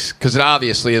weird voice? Because it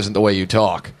obviously isn't the way you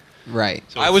talk. Right.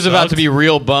 So I was about to be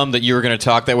real bummed that you were going to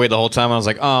talk that way the whole time. I was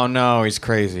like, oh no, he's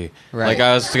crazy. Right. Like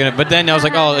I was gonna, but then I was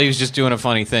like, oh, he was just doing a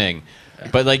funny thing.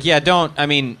 But like, yeah, don't. I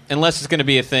mean, unless it's going to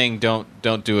be a thing, don't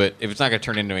do it. If it's not going to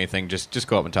turn into anything, just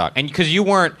go up and talk. And because you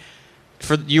weren't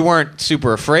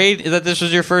super afraid that this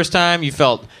was your first time, you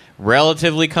felt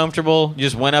relatively comfortable. You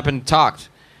just went up and talked,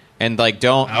 and like,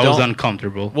 I was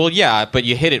uncomfortable. Well, yeah, but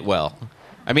you hit it well.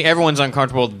 I mean, everyone's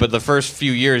uncomfortable, but the first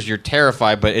few years you're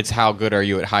terrified, but it's how good are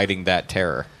you at hiding that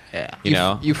terror? Yeah. You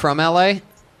know? You from LA?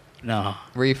 No.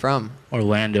 Where are you from?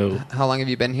 Orlando. How long have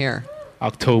you been here?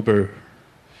 October.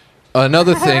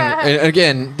 Another thing, and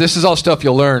again, this is all stuff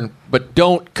you'll learn, but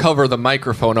don't cover the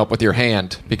microphone up with your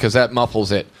hand because that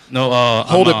muffles it. No,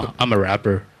 I'm a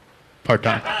rapper, part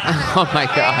time. Oh my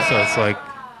god! So it's like,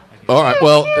 all right.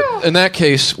 Well, in that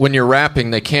case, when you're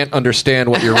rapping, they can't understand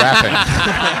what you're rapping.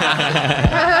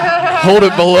 Hold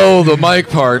it below the mic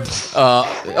part.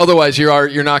 Otherwise,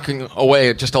 you're knocking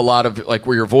away just a lot of like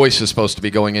where your voice is supposed to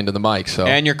be going into the mic. So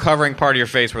and you're covering part of your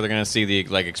face where they're going to see the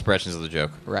like expressions of the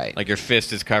joke. Right. Like your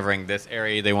fist is covering this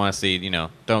area they want to see. You know,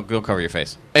 don't cover your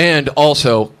face. And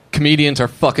also, comedians are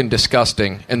fucking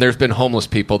disgusting, and there's been homeless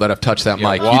people that have touched that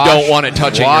mic. Wash, you don't want it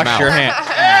touching your mouth. Wash your hand.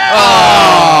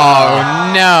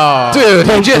 Oh, no. Dude,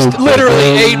 he just literally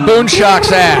ate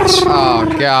Boonshock's ass. Oh,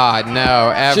 God,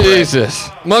 no. Everett. Jesus.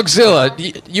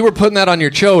 Mugzilla, you were putting that on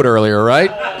your chode earlier, right?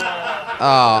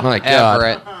 Oh, my God.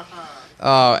 Everett.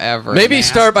 Oh, Everett. Maybe man.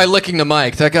 start by licking the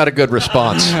mic. That got a good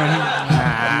response.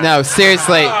 No,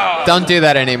 seriously, don't do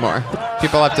that anymore.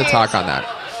 People have to talk on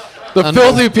that. The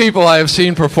filthy people I have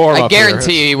seen perform I up here.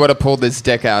 guarantee he would have pulled his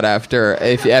dick out after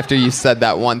you said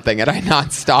that one thing, had I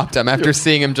not stopped him after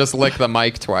seeing him just lick the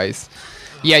mic twice.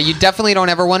 Yeah, you definitely don't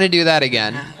ever want to do that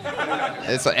again.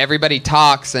 It's like everybody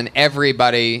talks and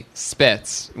everybody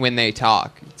spits when they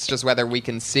talk. It's just whether we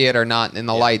can see it or not in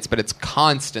the lights, but it's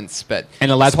constant spit.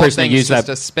 And the last This whole person that thing's used just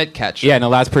that a spit catcher. Yeah, and the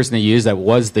last person to use that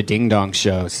was the Ding Dong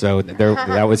Show. So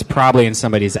that was probably in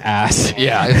somebody's ass.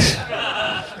 Yeah,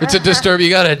 it's a disturb.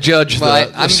 You got to judge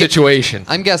the situation.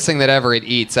 I'm guessing that Everett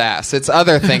eats ass. It's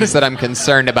other things that I'm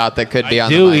concerned about that could be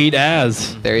on the mic. eat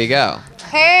ass. There you go.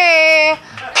 Hey.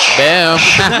 Boom.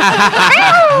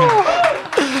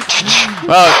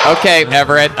 Well, okay,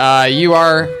 Everett, you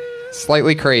are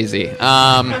slightly crazy.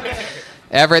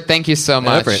 Everett, thank you so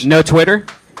much. Everett. No Twitter?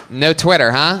 No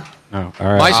Twitter, huh? Oh,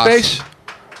 all right. MySpace?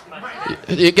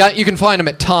 You can find him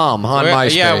at Tom on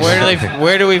MySpace. Yeah,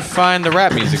 where do we find the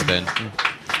rap music then?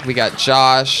 We got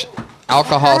Josh,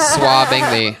 alcohol swabbing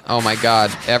the... Oh, my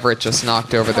God. Everett just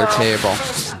knocked over their table.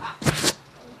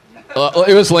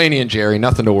 It was Laney and Jerry.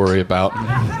 Nothing to worry about.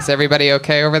 Is everybody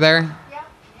okay over there?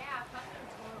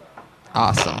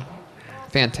 Awesome.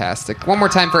 Fantastic. One more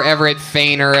time for Everett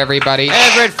Feiner, everybody.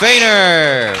 Everett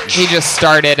Feiner! He just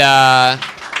started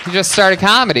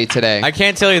comedy today. I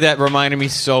can't tell you that reminded me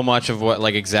so much of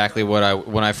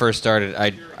when I first started.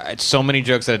 I had so many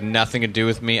jokes that had nothing to do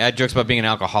with me. I had jokes about being an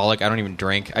alcoholic. I don't even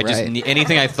drink.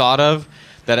 Anything I thought of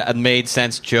that made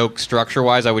sense joke structure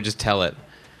wise, I would just tell it.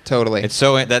 Totally. It's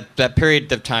so that period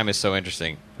of time is so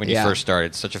interesting when you Yeah. first started.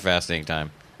 It's such a fascinating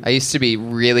time. I used to be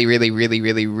really, really, really,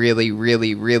 really, really,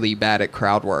 really, really bad at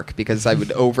crowd work because I would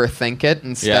overthink it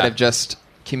instead Yeah. of just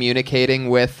communicating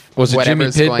with Was it Jimmy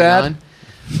whatever's Pitt going bad? on.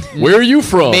 Where are you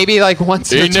from? Maybe like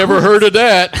once or Ain't twice. never heard of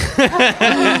that.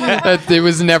 It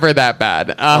was never that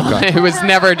bad. It was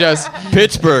never just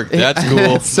Pittsburgh. That's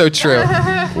cool. It's so true.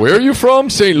 Where are you from?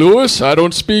 St. Louis? I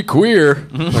don't speak queer.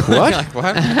 Like, what? Like,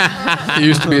 what? It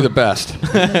used to be the best.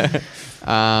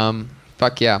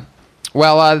 Fuck yeah.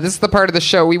 Well, this is the part of the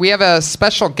show. We have a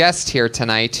special guest here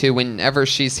tonight who, whenever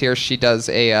she's here, she does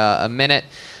a minute.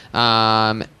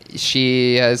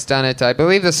 She has done it, I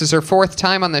believe this is her 4th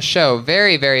time on the show.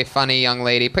 Very, very funny young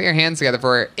lady. Put your hands together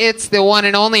for her. It's the one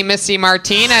and only Missy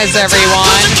Martinez, everyone.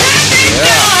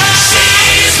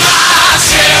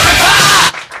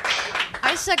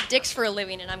 I suck dicks for a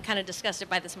living, and I'm kind of disgusted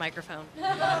by this microphone. All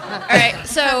right,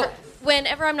 so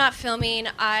whenever I'm not filming,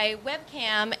 I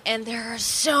webcam, and there are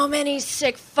so many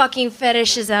sick fucking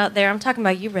fetishes out there. I'm talking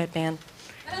about you, Red Band.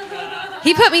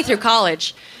 He put me through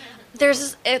college.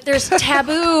 There's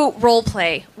taboo role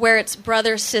play where it's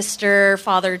brother, sister,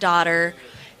 father, daughter.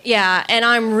 Yeah, and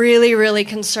I'm really, really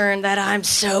concerned that I'm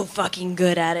so fucking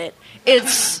good at it.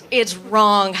 It's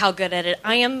wrong how good at it.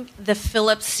 I am the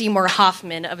Philip Seymour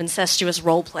Hoffman of incestuous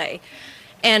role play.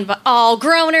 And all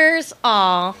groaners,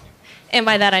 aw. And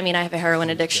by that I mean I have a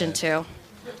heroin addiction too.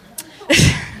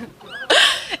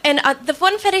 And the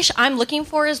one fetish I'm looking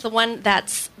for is the one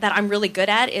that I'm really good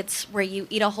at. It's where you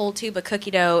eat a whole tube of cookie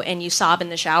dough and you sob in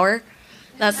the shower.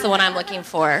 That's the one I'm looking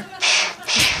for.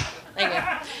 Thank you.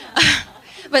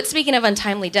 But speaking of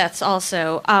untimely deaths,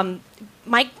 also,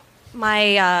 my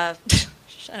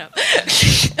shut up.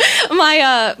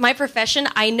 My profession,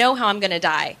 I know how I'm going to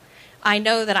die. I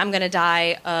know that I'm going to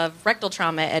die of rectal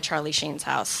trauma at Charlie Sheen's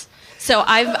house. So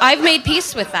I've made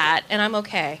peace with that, and I'm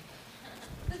okay.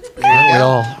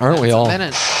 Aren't we all?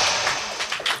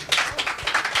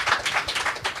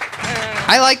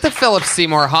 I like the Philip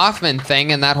Seymour Hoffman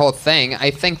thing and that whole thing.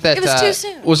 I think that... It was too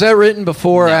soon. Was that written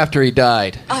before or after he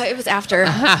died? It was after,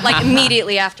 like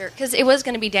immediately after, because it was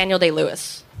going to be Daniel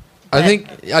Day-Lewis. I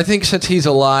think since he's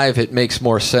alive, it makes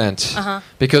more sense. Uh-huh.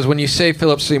 Because when you say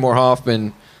Philip Seymour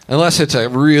Hoffman, unless it's a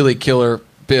really killer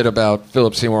bit about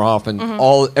Philip Seymour Hoffman,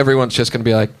 everyone's just going to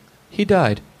be like, he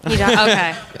died. He died.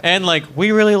 Okay. And like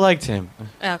we really liked him.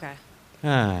 Okay.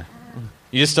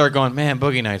 You just start going, man,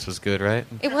 Boogie Nights was good, right?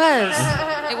 It was.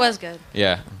 It was good.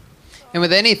 Yeah. And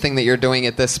with anything that you're doing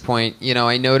at this point,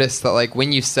 I noticed that like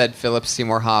when you said Philip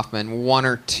Seymour Hoffman, 1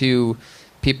 or 2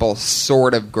 people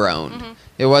sort of groaned. Mm-hmm.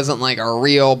 It wasn't like a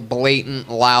real blatant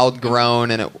loud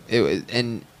groan, and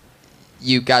and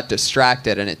you got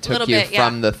distracted, and it took Little you bit, yeah.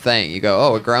 from the thing. You go,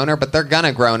 oh, a groaner, but they're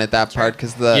gonna groan at that part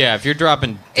because the Yeah, if you're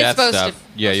dropping death supposed stuff, to-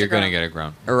 yeah, supposed you're to gonna groan. get a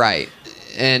groan. right.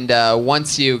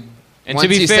 once you And once to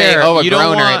be you fair, say oh a you don't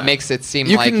groaner, want- it makes it seem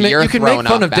You like can, you're you can thrown make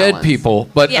fun off of dead balance. people,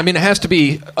 but Yeah. I mean, it has to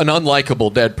be an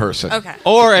unlikable dead person. Okay.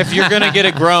 Or if you're gonna get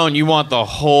a groan, you want the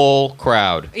whole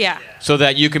crowd. Yeah. So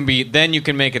that you can be, then you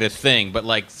can make it a thing. But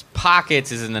like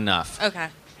pockets isn't enough. Okay.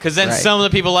 Because then Right. some of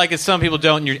the people like it, some people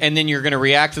don't, and then you're going to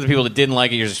react to the people that didn't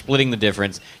like it. You're splitting the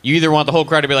difference. You either want the whole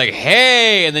crowd to be like,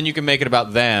 "Hey," and then you can make it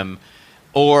about them,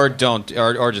 or don't,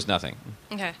 or just nothing.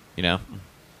 Okay. You know.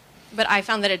 But I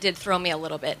found that it did throw me a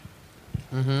little bit.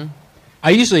 I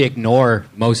usually ignore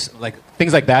most like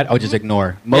things like that. I'll just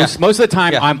ignore most of the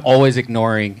time. I'm always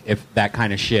ignoring if that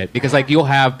kind of shit because like you'll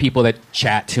have people that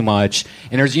chat too much,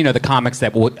 and there's the comics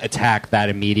that will attack that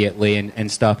immediately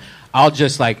and stuff. I'll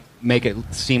just like make it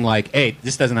seem like, hey,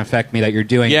 this doesn't affect me that you're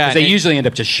doing. Yeah, 'cause they and usually end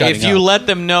up just shutting If you up. let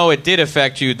them know it did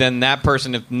affect you, then that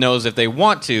person knows if they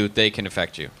want to, they can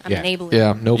affect you. I'm enabling.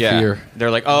 Yeah, no fear. They're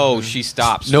like, oh, she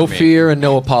stops. No for me. fear and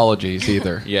no apologies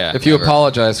either. Yeah, If you never.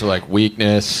 apologize, they're like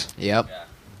weakness. Yep.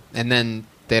 And then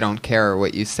they don't care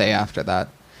what you say after that.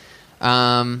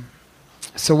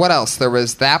 So what else? There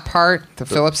was that part, the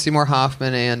Philip Seymour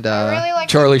Hoffman and I really like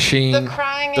Charlie the Sheen.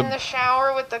 crying in the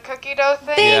shower with the cookie dough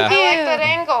thing. Thank I like you. that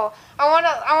angle.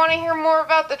 I wanna hear more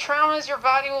about the traumas your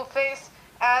body will face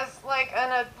as like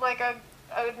a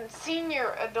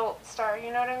senior adult star.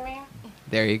 You know what I mean?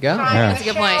 there you go. Crying in That's a the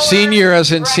good point. shower, Senior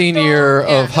as in senior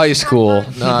rectal, of high school,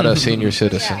 not a senior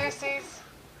citizen. Juicies,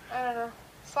 I don't know,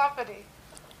 sloppity.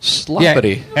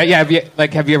 Sloppity. Yeah.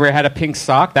 Have you ever had a pink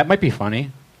sock? That might be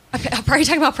funny. Are you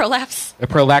talking about prolapse? A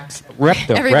prolapse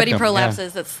rectum. Everybody rectum, yeah.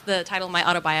 prolapses. That's the title of my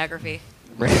autobiography.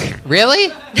 Really?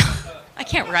 I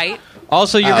can't write.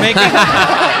 Also, you're making.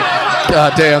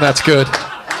 God damn, that's good.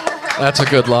 That's a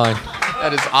good line.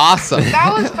 That is awesome.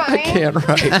 That was funny. Can't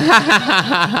write.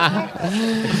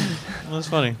 That's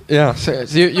funny. Yeah, so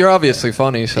you're obviously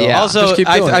funny. So Also, just keep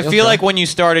doing it. I You'll feel try. like when you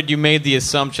started, you made the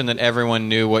assumption that everyone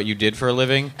knew what you did for a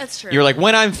living. That's true. You're like,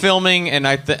 when I'm filming, and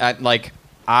I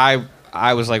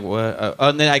was like, what?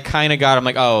 And then I kind of got. I'm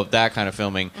like, oh, that kind of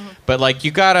filming. Mm-hmm. But like,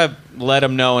 you gotta let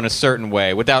them know in a certain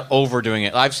way without overdoing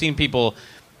it. I've seen people.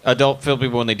 Adult film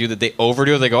people when they do that, they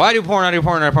overdo it. They go, I do porn, and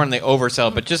they oversell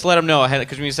it. But just let them know ahead,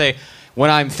 because when you say, when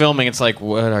I'm filming, it's like,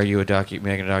 what are you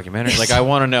making a documentary? Like, I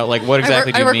want to know, like, what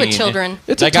exactly do you I work mean? with children.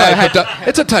 It's Like,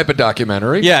 it's a type of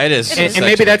documentary. Yeah, it is. And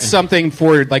maybe that's something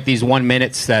for like these 1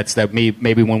 minute sets that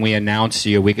maybe when we announce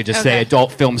you, we could just say Okay.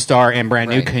 adult film star and brand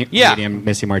new comedian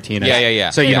Missy Martinez. Yeah.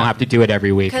 So you don't have to do it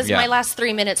every week. Because my last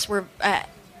 3 minutes were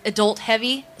adult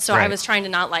heavy, so I was trying to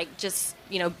not like just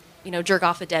jerk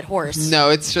off a dead horse.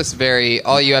 No, it's just very.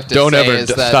 All you have to Don't say ever is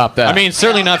that. stop that. I mean,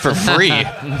 certainly not for free.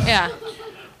 Yeah.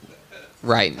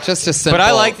 Right, just a simple. But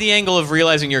I like the angle of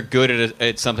realizing you're good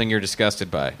at something you're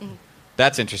disgusted by. Mm-hmm.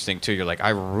 That's interesting too. You're like, I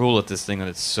rule at this thing, and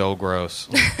it's so gross.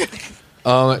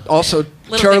 Also,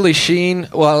 Charlie Sheen.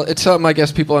 Well, it's something I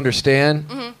guess people understand.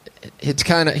 He's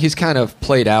kind of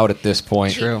played out at this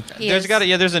point. True. There's got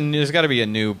to be a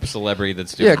new celebrity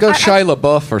that's doing. Yeah, go Shia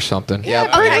LaBeouf or something. Yeah,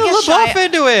 I guess Shia,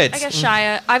 into it. I guess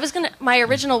Shia. My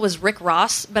original was Rick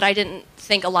Ross, but I didn't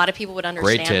think a lot of people would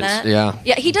understand tits. that. Yeah.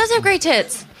 Yeah, he does have great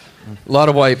tits. A lot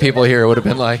of white people here would have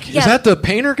been like, Yeah. "Is that the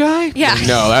painter guy?" Yeah.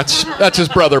 No, that's his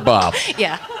brother Bob.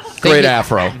 Yeah. Great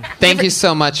afro. Thank you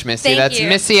so much, Missy. Thank That's you.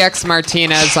 Missy X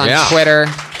Martinez on Yeah. Twitter.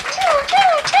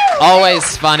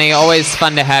 Always funny. Always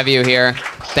fun to have you here.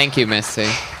 Thank you, Missy.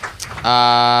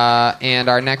 And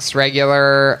our next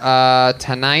regular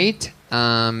tonight,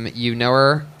 you know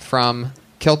her from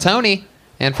Kill Tony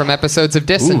and from episodes of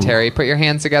Dysentery. Put your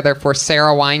hands together for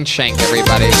Sarah Weinshank,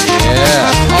 everybody.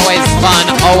 Yeah. Always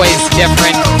fun. Always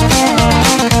different.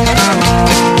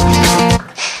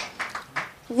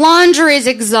 Laundry is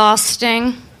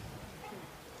exhausting.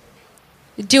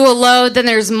 You do a load, then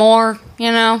there's more,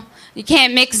 You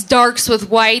can't mix darks with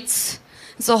whites.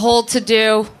 It's a whole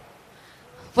to-do.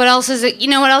 What else is it? You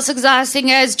know what else exhausting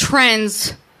is?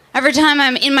 Trends. Every time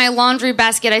I'm in my laundry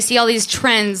basket, I see all these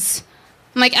trends.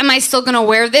 I'm like, am I still going to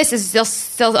wear this? Is it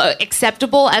still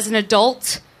acceptable as an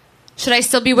adult? Should I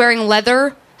still be wearing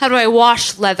leather? How do I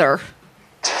wash leather?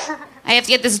 I have to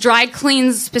get this dry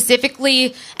cleaned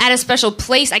specifically at a special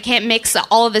place. I can't mix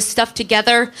all of this stuff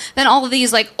together. Then all of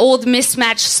these like old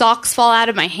mismatched socks fall out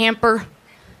of my hamper.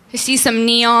 I see some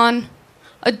neon.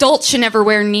 Adults should never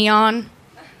wear neon.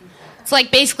 It's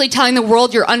like basically telling the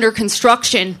world you're under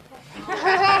construction.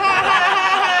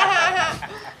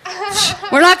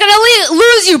 We're not gonna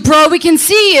lose you, bro. We can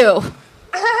see you.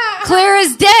 Clear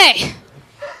as day.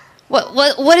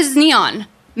 What is neon?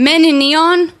 Men in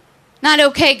neon? Not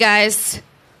okay, guys.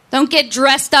 Don't get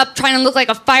dressed up trying to look like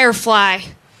a firefly.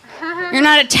 You're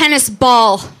not a tennis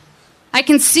ball. I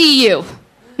can see you.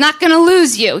 Not gonna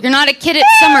lose you. You're not a kid at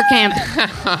summer camp.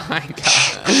 Oh my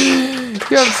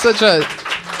god. You have such a...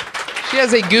 She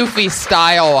has a goofy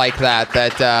style like that.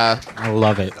 I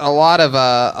love it. A lot of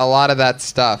that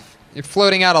stuff. You're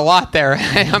floating out a lot there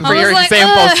for your like,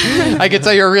 examples. I can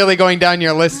tell you're really going down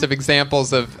your list of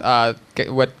examples of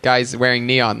what guys wearing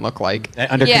neon look like.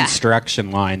 That under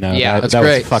construction line, though. Yeah, that's that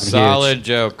great. was fucking Solid huge.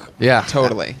 joke. Yeah,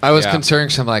 totally. I was Yeah. considering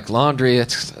some like laundry.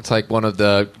 It's like one of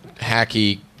the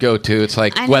hacky go-to. It's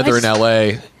like I know, weather in it's-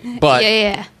 L.A. But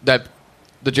Yeah. that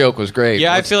the joke was great.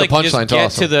 Yeah, I It's- feel the like you just punchline's get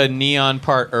awesome. to the neon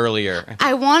part earlier.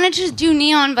 I wanted to do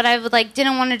neon, but I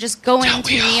didn't want to just go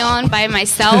into neon by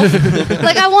myself.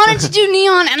 Like I wanted to do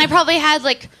neon, and I probably had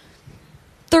like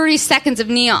 30 seconds of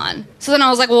neon. So then I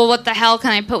was like, well, what the hell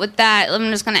can I put with that? I'm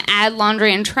just gonna add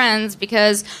laundry and trends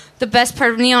because the best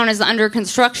part of neon is the under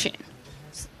construction.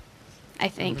 I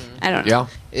think. I don't know. Yeah.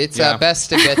 It's Yeah. best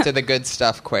to get to the good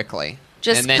stuff quickly.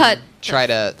 Just and then cut try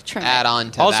to trim add on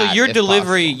to Also, that. your if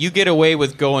delivery, possible. you get away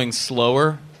with going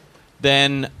slower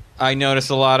than I notice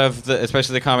a lot of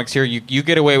especially the comics here. You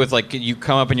get away with like you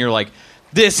come up and you're like,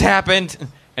 this happened,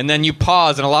 and then you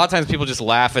pause, and a lot of times people just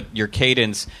laugh at your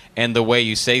cadence and the way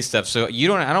you say stuff. So I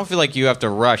don't feel like you have to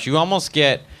rush. You almost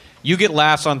get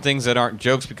laughs on things that aren't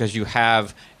jokes because you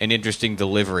have an interesting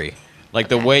delivery. Like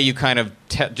the way you kind of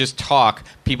just talk,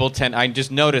 I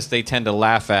just notice they tend to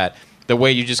laugh at the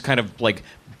way you just kind of like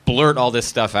blurt all this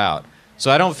stuff out. So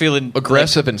I don't feel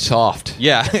aggressive and soft.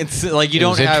 Yeah, it's like you It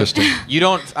was don't have.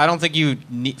 interesting. I don't think you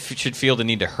should feel the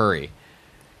need to hurry,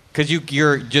 because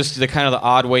you're just the kind of the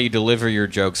odd way you deliver your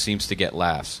jokes seems to get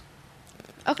laughs.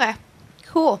 Okay.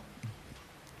 Cool.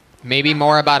 Maybe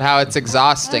more about how it's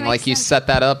exhausting. That Like makes you sense. set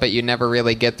that up, but you never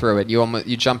really get through it.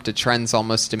 You jump to trends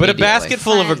almost But a immediately. basket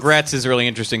full of regrets is really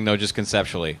interesting, though, just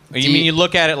conceptually. You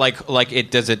look at it like it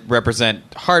does it represent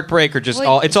heartbreak or just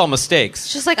Well, it's all mistakes?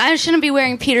 It's just like I shouldn't be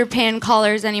wearing Peter Pan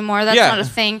collars anymore. That's Yeah. not a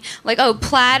thing. Like, oh,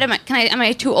 plaid. Am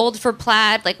I too old for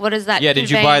plaid? Like, what is that? Yeah, did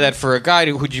you convey? buy that for a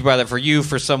guy? Would you buy that for you?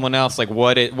 For someone else? Like,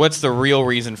 what's the real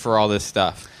reason for all this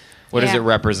stuff? What does Yeah. it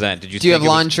represent? Did you? Do you have think it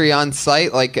was- laundry on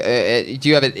site? Like, do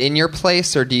you have it in your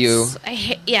place, or do you?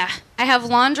 I have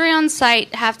laundry on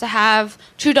site. Have to have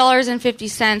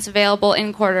 $2.50 available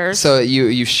in quarters. So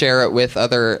you share it with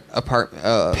other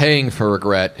Paying for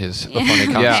regret is a funny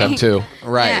Yeah. concept too.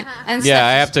 Right. Yeah, and Yeah,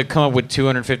 I have to come up with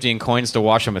 250 in coins to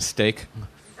wash a mistake.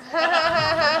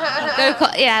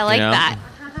 Yeah, I like You know? that.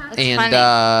 That's and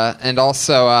funny. and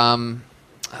also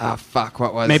oh fuck,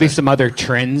 what was Maybe it? some other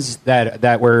trends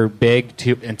that were big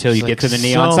until you It's get to the like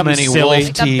neon. so Something many silly.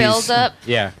 wolf The build-up.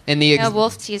 Yeah. And the Yeah,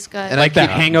 wolf tea's good. Like the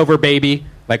Hangover Baby.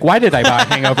 Like, why did I buy a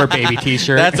Hangover Baby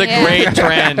T-shirt? That's a Yeah. great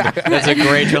trend. That's a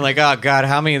great trend. Like, oh god,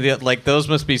 how many of the like those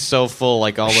must be so full.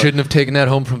 Like all the Shouldn't have taken that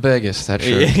home from Vegas. That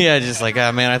shirt. yeah, just like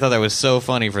oh man, I thought that was so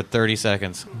funny for 30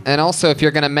 seconds. And also, if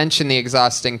you're going to mention the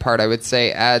exhausting part, I would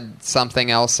say add something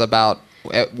else about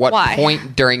at what Why?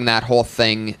 point during that whole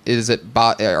thing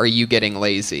are you getting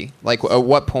lazy? Like, at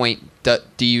what point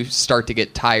do you start to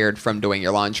get tired from doing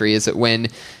your laundry? Is it when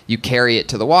you carry it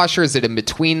to the washer? Is it in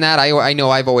between that? I know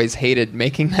I've always hated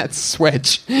making that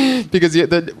switch because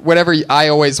whatever I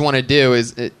always want to do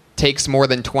is it takes more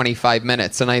than 25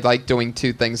 minutes, and I like doing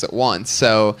two things at once.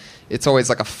 So it's always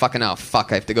like a fucking I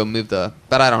have to go move but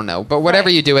I don't know. But whatever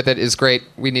you do with it is great.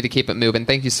 We need to keep it moving.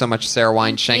 Thank you so much, Sarah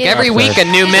Weinshank. Yeah. Every week a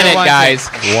new minute, guys.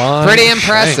 Pretty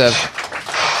impressive.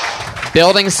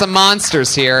 Building some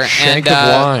monsters here. Shank and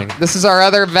of wine. This is our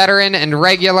other veteran and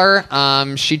regular.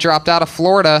 She dropped out of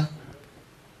Florida.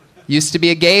 Used to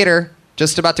be a Gator.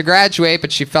 Just about to graduate,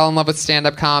 but she fell in love with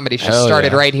stand-up comedy. She Hell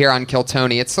started yeah. right here on Kill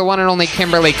Tony. It's the one and only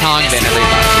Kimberly Congdon,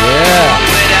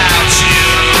 everybody.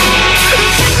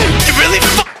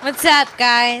 What's up,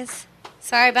 guys?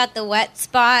 Sorry about the wet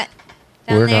spot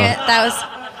down We're there. not.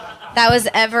 That was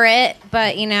Everett,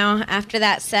 but after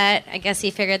that set, I guess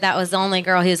he figured that was the only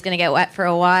girl he was going to get wet for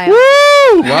a while.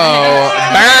 Whoa!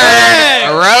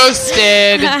 Burn!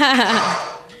 Roasted!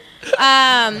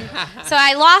 So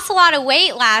I lost a lot of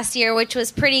weight last year, which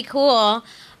was pretty cool.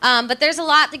 But there's a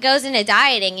lot that goes into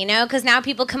dieting, because now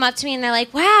people come up to me and they're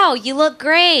like, wow, you look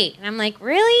great. And I'm like,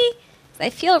 really? 'Cause I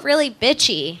feel really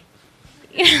bitchy,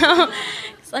 because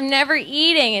I'm never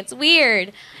eating. It's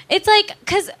weird. It's like,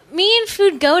 because me and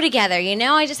food go together,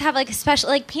 I just have like a special,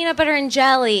 like peanut butter and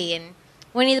jelly and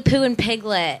Winnie the Pooh and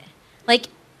Piglet. Like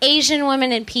Asian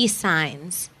women and peace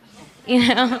signs,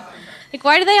 Like,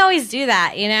 why do they always do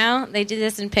that, They do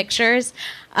this in pictures.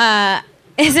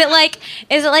 Is it like,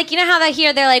 how they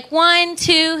here, they're like, 1,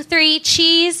 2, 3,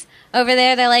 cheese. Over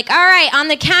there, they're like, all right, on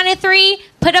the count of 3,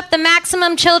 put up the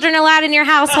maximum children allowed in your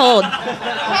household.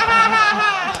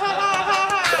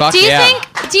 Fuck do you yeah.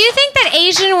 Do you think that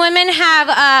Asian women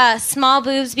have small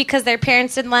boobs because their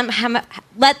parents didn't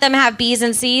let them have B's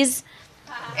and C's?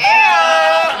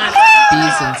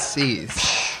 B's and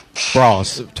C's.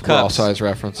 Bras. Bra size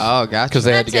reference. Oh, gotcha. Because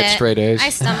they had to That's get it. straight A's. I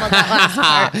stumbled that last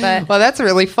part, but Well, that's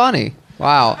really funny.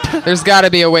 Wow. There's got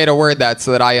to be a way to word that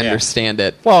so that I understand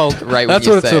it. Well, right. that's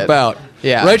when you what it's say it. about.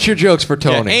 Yeah. Write your jokes for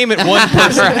Tony. aim at one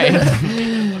person.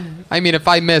 Right. I mean, if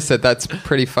I miss it, that's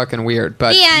pretty fucking weird.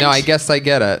 But The end. no, I guess I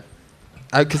get it.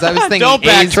 Because I was thinking. Don't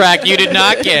backtrack. You did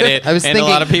not get it. I was and thinking,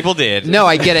 a lot of people did. No,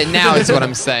 I get it now. Is what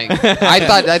I'm saying. I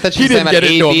thought you He were saying didn't about get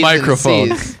A, into a B's, microphone.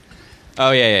 and C's.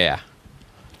 Oh yeah.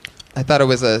 I thought it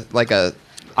was a.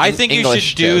 I think English you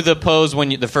should do joke. the pose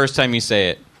when the first time you say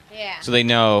it. Yeah. So they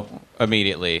know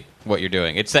immediately what you're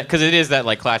doing. It's that because it is that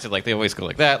like classic, like they always go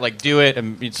like that, like do it,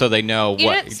 and so they know you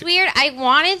know what. it's weird. I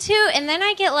wanted to, and then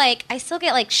I still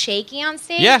get shaky on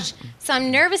stage. Yeah. So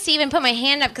I'm nervous to even put my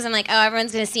hand up because I'm like, oh,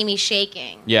 everyone's gonna see me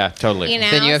shaking. Yeah, totally. You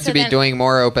know? Then you have So to be then- doing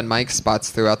more open mic spots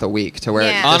throughout the week to where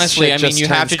Yeah. this Honestly, shit I mean, you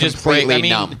have to turns just break. completely I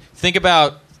mean, numb. think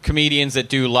about comedians that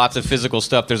do lots of physical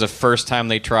stuff. There's a first time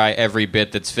they try every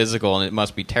bit that's physical, and it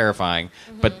must be terrifying.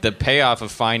 But the payoff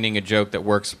of finding a joke that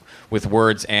works with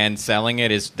words and selling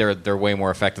it is they're way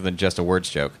more effective than just a words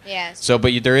joke. Yes. So,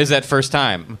 but there is that first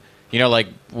time. You know, like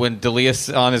when Delia's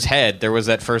on his head, there was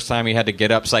that first time he had to get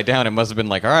upside down. It must have been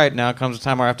like, all right, now comes the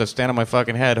time where I have to stand on my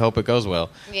fucking head. Hope it goes well.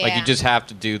 Like Yeah. you just have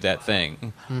to do that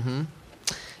thing. Mm-hmm.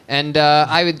 And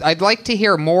I'd like to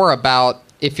hear more about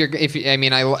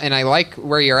I like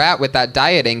where you're at with that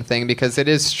dieting thing because it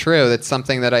is true. That's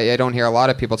something that I don't hear a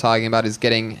lot of people talking about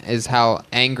is how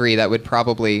angry that would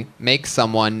probably make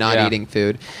someone not Yeah. eating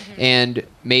food, and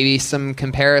maybe some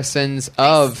comparisons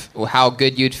of how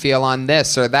good you'd feel on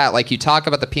this or that. Like you talk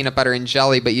about the peanut butter and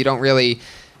jelly, but you don't really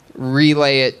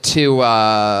relay it to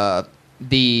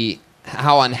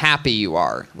how unhappy you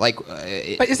are. Like,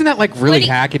 But isn't that really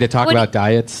hacky to talk about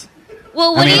diets?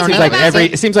 Well, what I mean, do you it think seems like about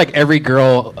it seems like every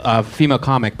girl, female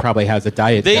comic probably has a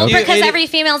diet. They joke. do. because it- every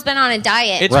female's been on a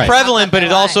diet. It's prevalent, but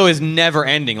it also is never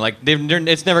ending. Like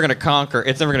it's never going to conquer.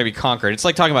 It's never going to be conquered. It's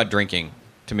like talking about drinking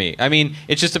to me. I mean,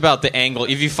 it's just about the angle.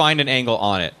 If you find an angle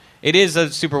on it, it is a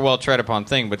super well tread upon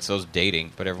thing. But so's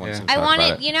dating. But everyone seems to I talk about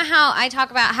wanted, it. you know how I talk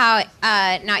about how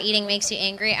not eating makes you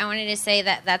angry? I wanted to say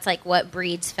that that's like what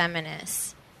breeds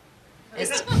feminists.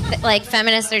 Like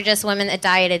feminists are just women that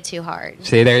dieted too hard.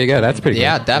 See, there you go. That's pretty.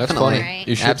 Yeah, good. definitely. That's Right.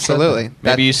 You should Absolutely. Maybe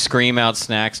That- you scream out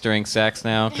snacks during sex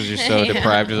now because you're so Yeah.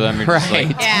 deprived of them. You're just like,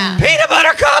 Yeah. peanut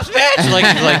butter cups, bitch.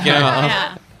 like you know,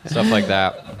 stuff like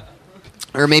that.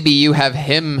 Or maybe you have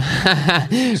him, or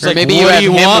like, maybe you what have do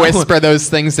you him want? whisper those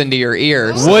things into your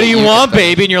ears. What do you want,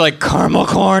 baby? And you're like, caramel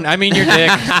corn. I mean your dick.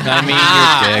 I mean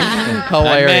your dick.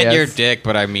 Hilarious. I meant your dick,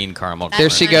 but I mean caramel corn. There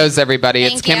she goes, everybody.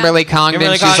 It's Thank you. Kimberly Congdon.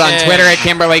 Kimberly She's on Congdon. Twitter at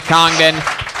Kimberly Congdon.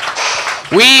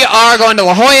 We are going to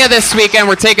La Jolla this weekend.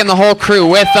 We're taking the whole crew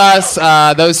with us.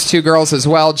 Those two girls as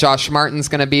well. Josh Martin's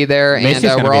going to be there, Macy's and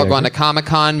gonna we're be all there, going too. to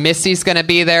Comic-Con. Missy's going to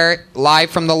be there live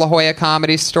from the La Jolla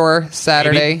Comedy Store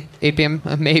Saturday, 8 p.m.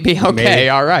 Maybe? Okay, Maybe.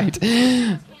 all right.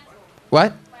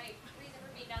 What?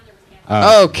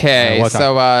 Uh, Okay, what's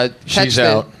so She's catch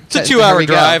the- out. It's a here 2-hour we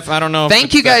go. drive. I don't know. if Thank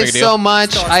it's you that big guys a deal. so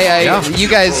much. You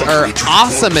guys are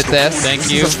awesome at this. Thank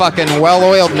This you. is a fucking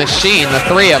well-oiled machine, the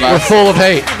three of We're us. full of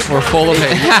hate. We're full of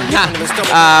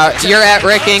hate. You're at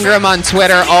Rick Ingram on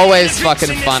Twitter. Always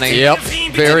fucking funny. Yep.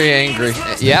 Very angry.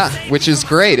 Yeah, which is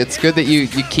great. It's good that you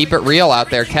keep it real out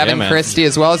there. Kevin man. Christie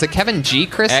as well. Is it Kevin G.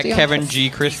 Christie? At Kevin G.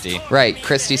 Christie. Right,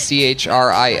 Christie, Christy.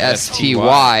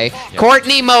 Yep.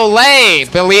 Courtney Molay,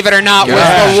 believe it or not, Yeah,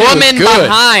 was she the was woman good.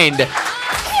 behind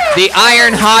the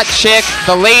Iron Hot Chick,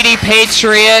 the Lady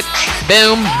Patriot.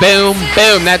 Boom, boom,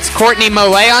 boom. That's Courtney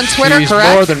Molay on Twitter, She's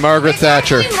correct? more than Margaret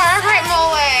Thatcher. Margaret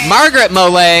Molay. Margaret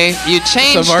Molay, you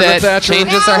changed Margaret it. Thatcher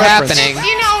Changes are reference. happening.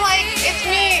 You know, like, it's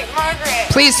me, Margaret.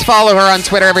 Please follow her on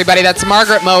Twitter, everybody. That's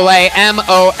Margaret Molay,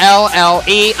 Molle.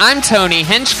 I'm Tony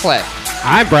Hinchcliffe.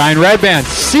 I'm Brian Redband.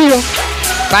 See ya.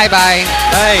 Bye-bye.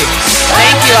 Hey.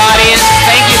 Thank you, audience.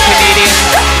 Thank you,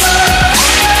 comedians.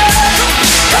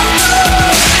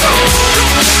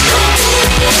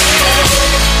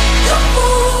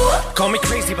 Call me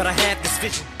crazy, but I had this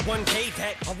vision. One day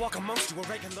that I walk amongst you, a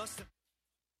regular.